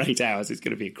sleep for 8 hours, it's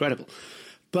going to be incredible.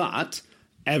 But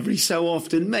every so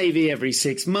often, maybe every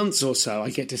 6 months or so,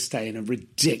 I get to stay in a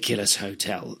ridiculous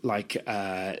hotel, like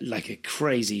a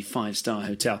crazy 5-star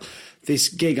hotel. This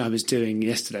gig I was doing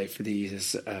yesterday for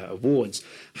these awards,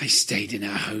 I stayed in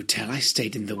a hotel. I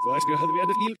stayed in the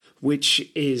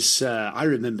which is, I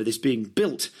remember this being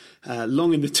built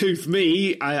long in the tooth.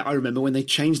 I remember when they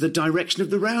changed the direction of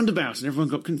the roundabout and everyone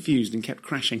got confused and kept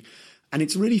crashing. And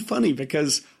it's really funny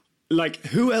because, like,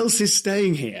 who else is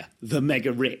staying here? The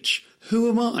mega rich. Who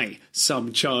am I?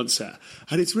 Some chancer.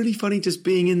 And it's really funny just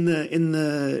being in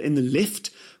the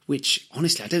lift, which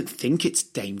honestly I don't think it's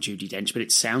Dame Judi Dench, but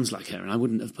it sounds like her, and I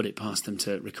wouldn't have put it past them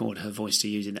to record her voice to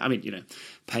use it. I mean, you know,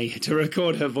 pay her to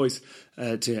record her voice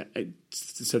so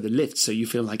the lift, so you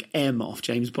feel like M off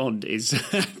James Bond is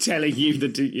telling you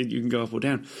that you can go up or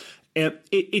down.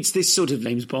 It's this sort of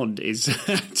James Bond is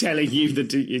telling you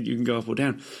that you can go up or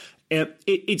down.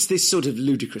 It's this sort of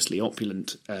ludicrously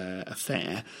opulent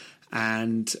affair,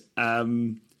 and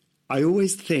I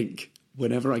always think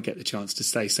whenever I get the chance to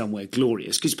stay somewhere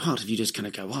glorious, because part of you just kind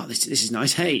of go, wow, this is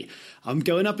nice. Hey, I'm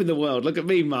going up in the world. Look at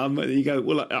me, Mum. And you go,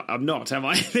 well, I'm not, am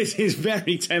I? This is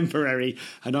very temporary.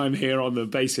 And I'm here on the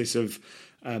basis of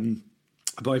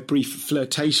my brief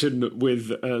flirtation with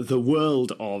the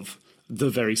world of the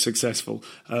very successful.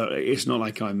 It's not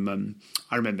like I'm...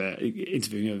 I remember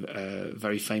interviewing a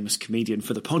very famous comedian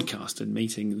for the podcast and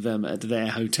meeting them at their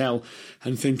hotel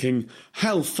and thinking,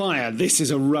 hellfire, this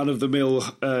is a run-of-the-mill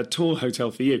tour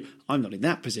hotel for you. I'm not in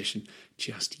that position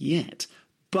just yet.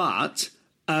 But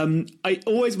it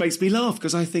always makes me laugh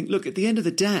because I think, look, at the end of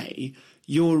the day,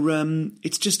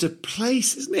 it's just a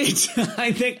place, isn't it?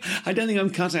 I don't think I'm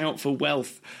cut out for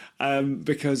wealth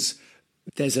because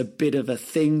there's a bit of a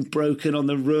thing broken on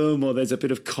the room, or there's a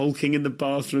bit of caulking in the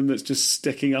bathroom that's just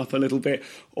sticking up a little bit,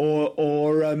 or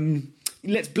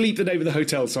let's bleep the name of the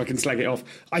hotel so I can slag it off.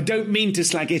 I don't mean to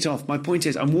slag it off. My point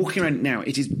is, I'm walking around now.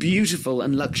 It is beautiful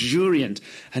and luxuriant.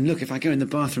 And look, if I go in the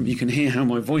bathroom, you can hear how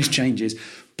my voice changes.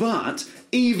 But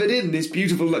even in this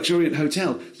beautiful, luxuriant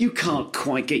hotel, you can't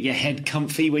quite get your head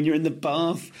comfy when you're in the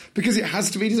bath because it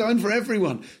has to be designed for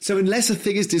everyone. So unless a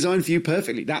thing is designed for you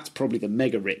perfectly, that's probably the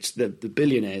mega rich, the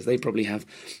billionaires. They probably have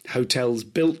hotels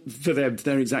built for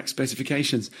their exact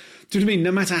specifications. Do you know what I mean?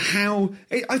 No matter how...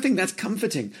 I think that's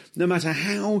comforting. No matter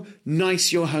how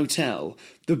nice your hotel,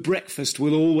 the breakfast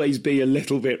will always be a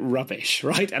little bit rubbish,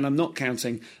 right? And I'm not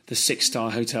counting the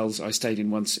 6-star hotels I stayed in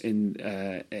once in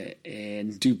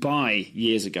Dubai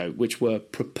years ago, which were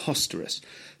preposterous.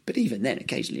 But even then,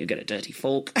 occasionally you get a dirty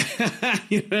fork.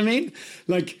 You know what I mean?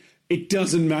 Like, it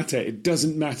doesn't matter. It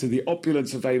doesn't matter the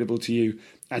opulence available to you.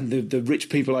 And the rich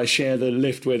people I share the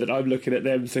lift with, and I'm looking at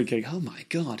them thinking, oh, my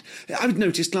God. I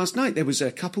noticed last night there was a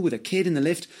couple with a kid in the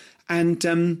lift, and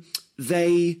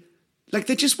they're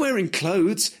just wearing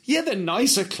clothes. Yeah, they're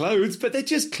nicer clothes, but they're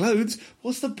just clothes.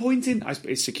 What's the point in...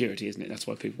 It's security, isn't it? That's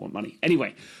why people want money.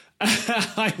 Anyway,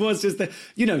 I was just...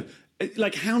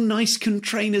 like, how nice can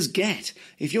trainers get?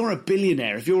 If you're a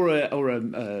billionaire, if you're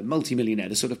a multimillionaire,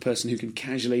 the sort of person who can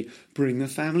casually bring the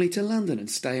family to London and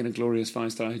stay in a glorious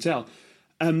 5-star hotel...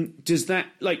 does that,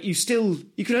 like, you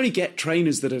can only get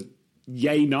trainers that are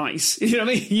yay nice. You know what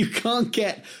I mean? You can't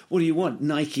get, what do you want?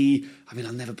 Nike. I mean,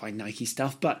 I'll never buy Nike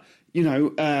stuff, but,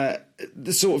 the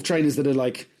sort of trainers that are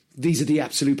like, these are the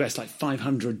absolute best, like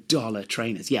 $500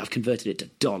 trainers. Yeah, I've converted it to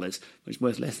dollars, which is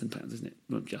worth less than pounds, isn't it?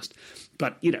 Not just.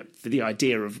 But, for the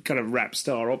idea of kind of rap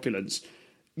star opulence,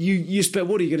 you spend,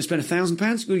 what are you going to spend, £1,000?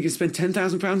 Are you going to spend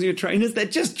 £10,000 on your trainers? They're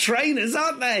just trainers,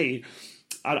 aren't they?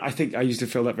 I think I used to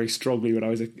feel that very strongly when I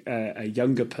was a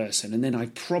younger person. And then I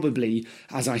probably,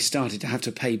 as I started to have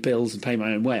to pay bills and pay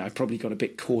my own way, I probably got a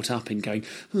bit caught up in going,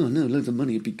 oh, no, loads of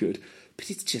money would be good. But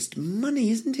it's just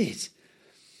money, isn't it?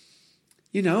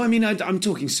 I'm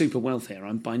talking super wealth here.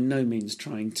 I'm by no means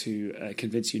trying to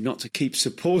convince you not to keep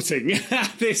supporting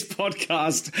this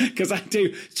podcast, because I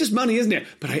do. It's just money, isn't it?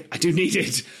 But I do need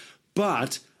it.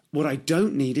 But... what I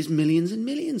don't need is millions and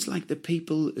millions like the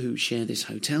people who share this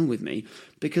hotel with me,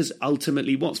 because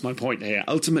ultimately, what's my point here?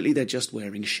 Ultimately, they're just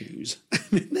wearing shoes.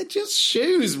 They're just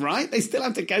shoes, right? They still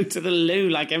have to go to the loo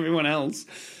like everyone else.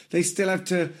 They still have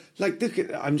to,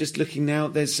 I'm just looking now,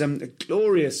 there's a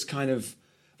glorious kind of,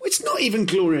 it's not even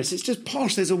glorious, it's just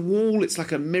posh. There's a wall, it's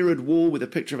like a mirrored wall with a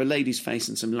picture of a lady's face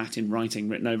and some Latin writing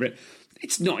written over it.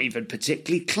 It's not even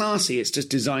particularly classy. It's just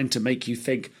designed to make you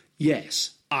think,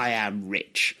 yes, I am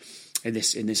rich in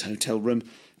this hotel room.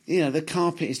 The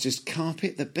carpet is just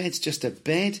carpet. The bed's just a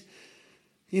bed.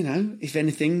 If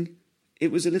anything,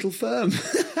 it was a little firm.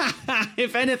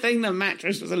 If anything, the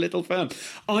mattress was a little firm.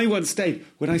 I once stayed,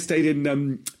 when I stayed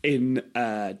in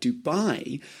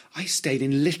Dubai, I stayed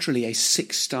in literally a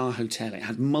 6-star hotel. It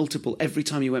had multiple, every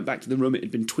time you went back to the room, it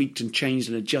had been tweaked and changed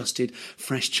and adjusted,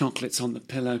 fresh chocolates on the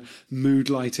pillow, mood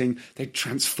lighting. They'd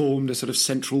transformed a sort of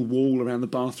central wall around the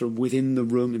bathroom within the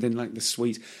room and then like the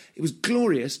suite. It was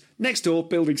glorious. Next door,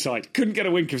 building site. Couldn't get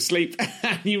a wink of sleep.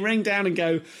 And you ring down and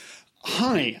go,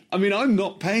 hi, I mean, I'm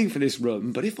not paying for this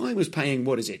room, but if I was paying,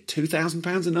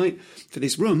 £2,000 a night for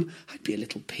this room, I'd be a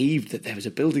little peeved that there was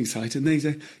a building site. And they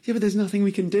say, yeah, but there's nothing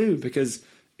we can do because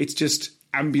it's just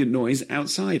ambient noise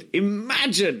outside.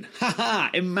 Imagine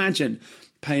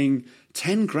paying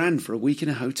 10 grand for a week in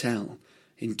a hotel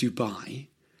in Dubai,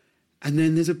 and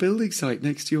then there's a building site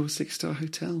next to your 6-star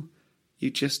hotel. You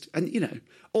just,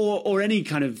 or any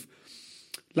kind of,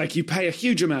 like, you pay a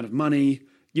huge amount of money.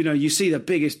 You see the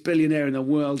biggest billionaire in the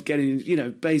world getting,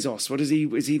 Bezos. What has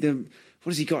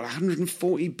he got?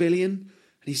 140 billion?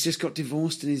 And he's just got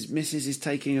divorced and his missus is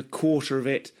taking a quarter of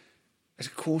it.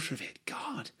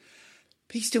 God.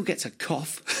 But he still gets a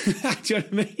cough. Do you know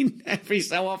what I mean? Every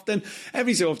so often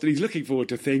he's looking forward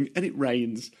to a thing and it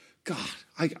rains. God,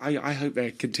 I hope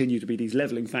there continue to be these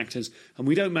levelling factors and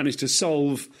we don't manage to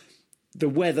solve the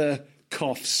weather,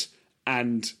 coughs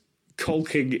and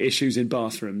caulking issues in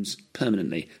bathrooms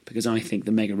permanently, because I think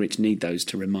the mega rich need those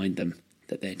to remind them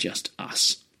that they're just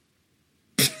us.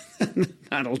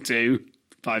 That'll do.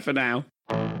 Bye for now.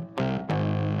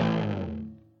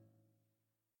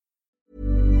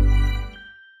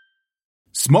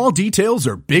 Small details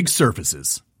are big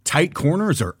surfaces. Tight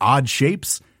corners are odd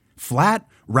shapes. Flat,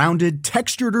 rounded,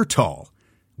 textured, or tall.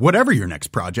 Whatever your next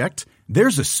project,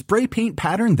 there's a spray paint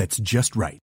pattern that's just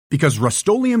right. Because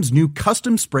Rust-Oleum's new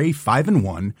Custom Spray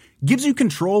 5-in-1 gives you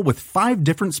control with 5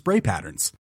 different spray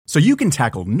patterns. So you can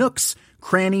tackle nooks,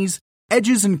 crannies,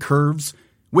 edges, and curves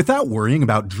without worrying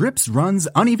about drips, runs,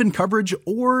 uneven coverage,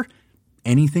 or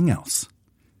anything else.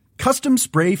 Custom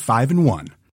Spray 5-in-1.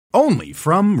 Only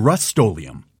from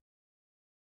Rust-Oleum.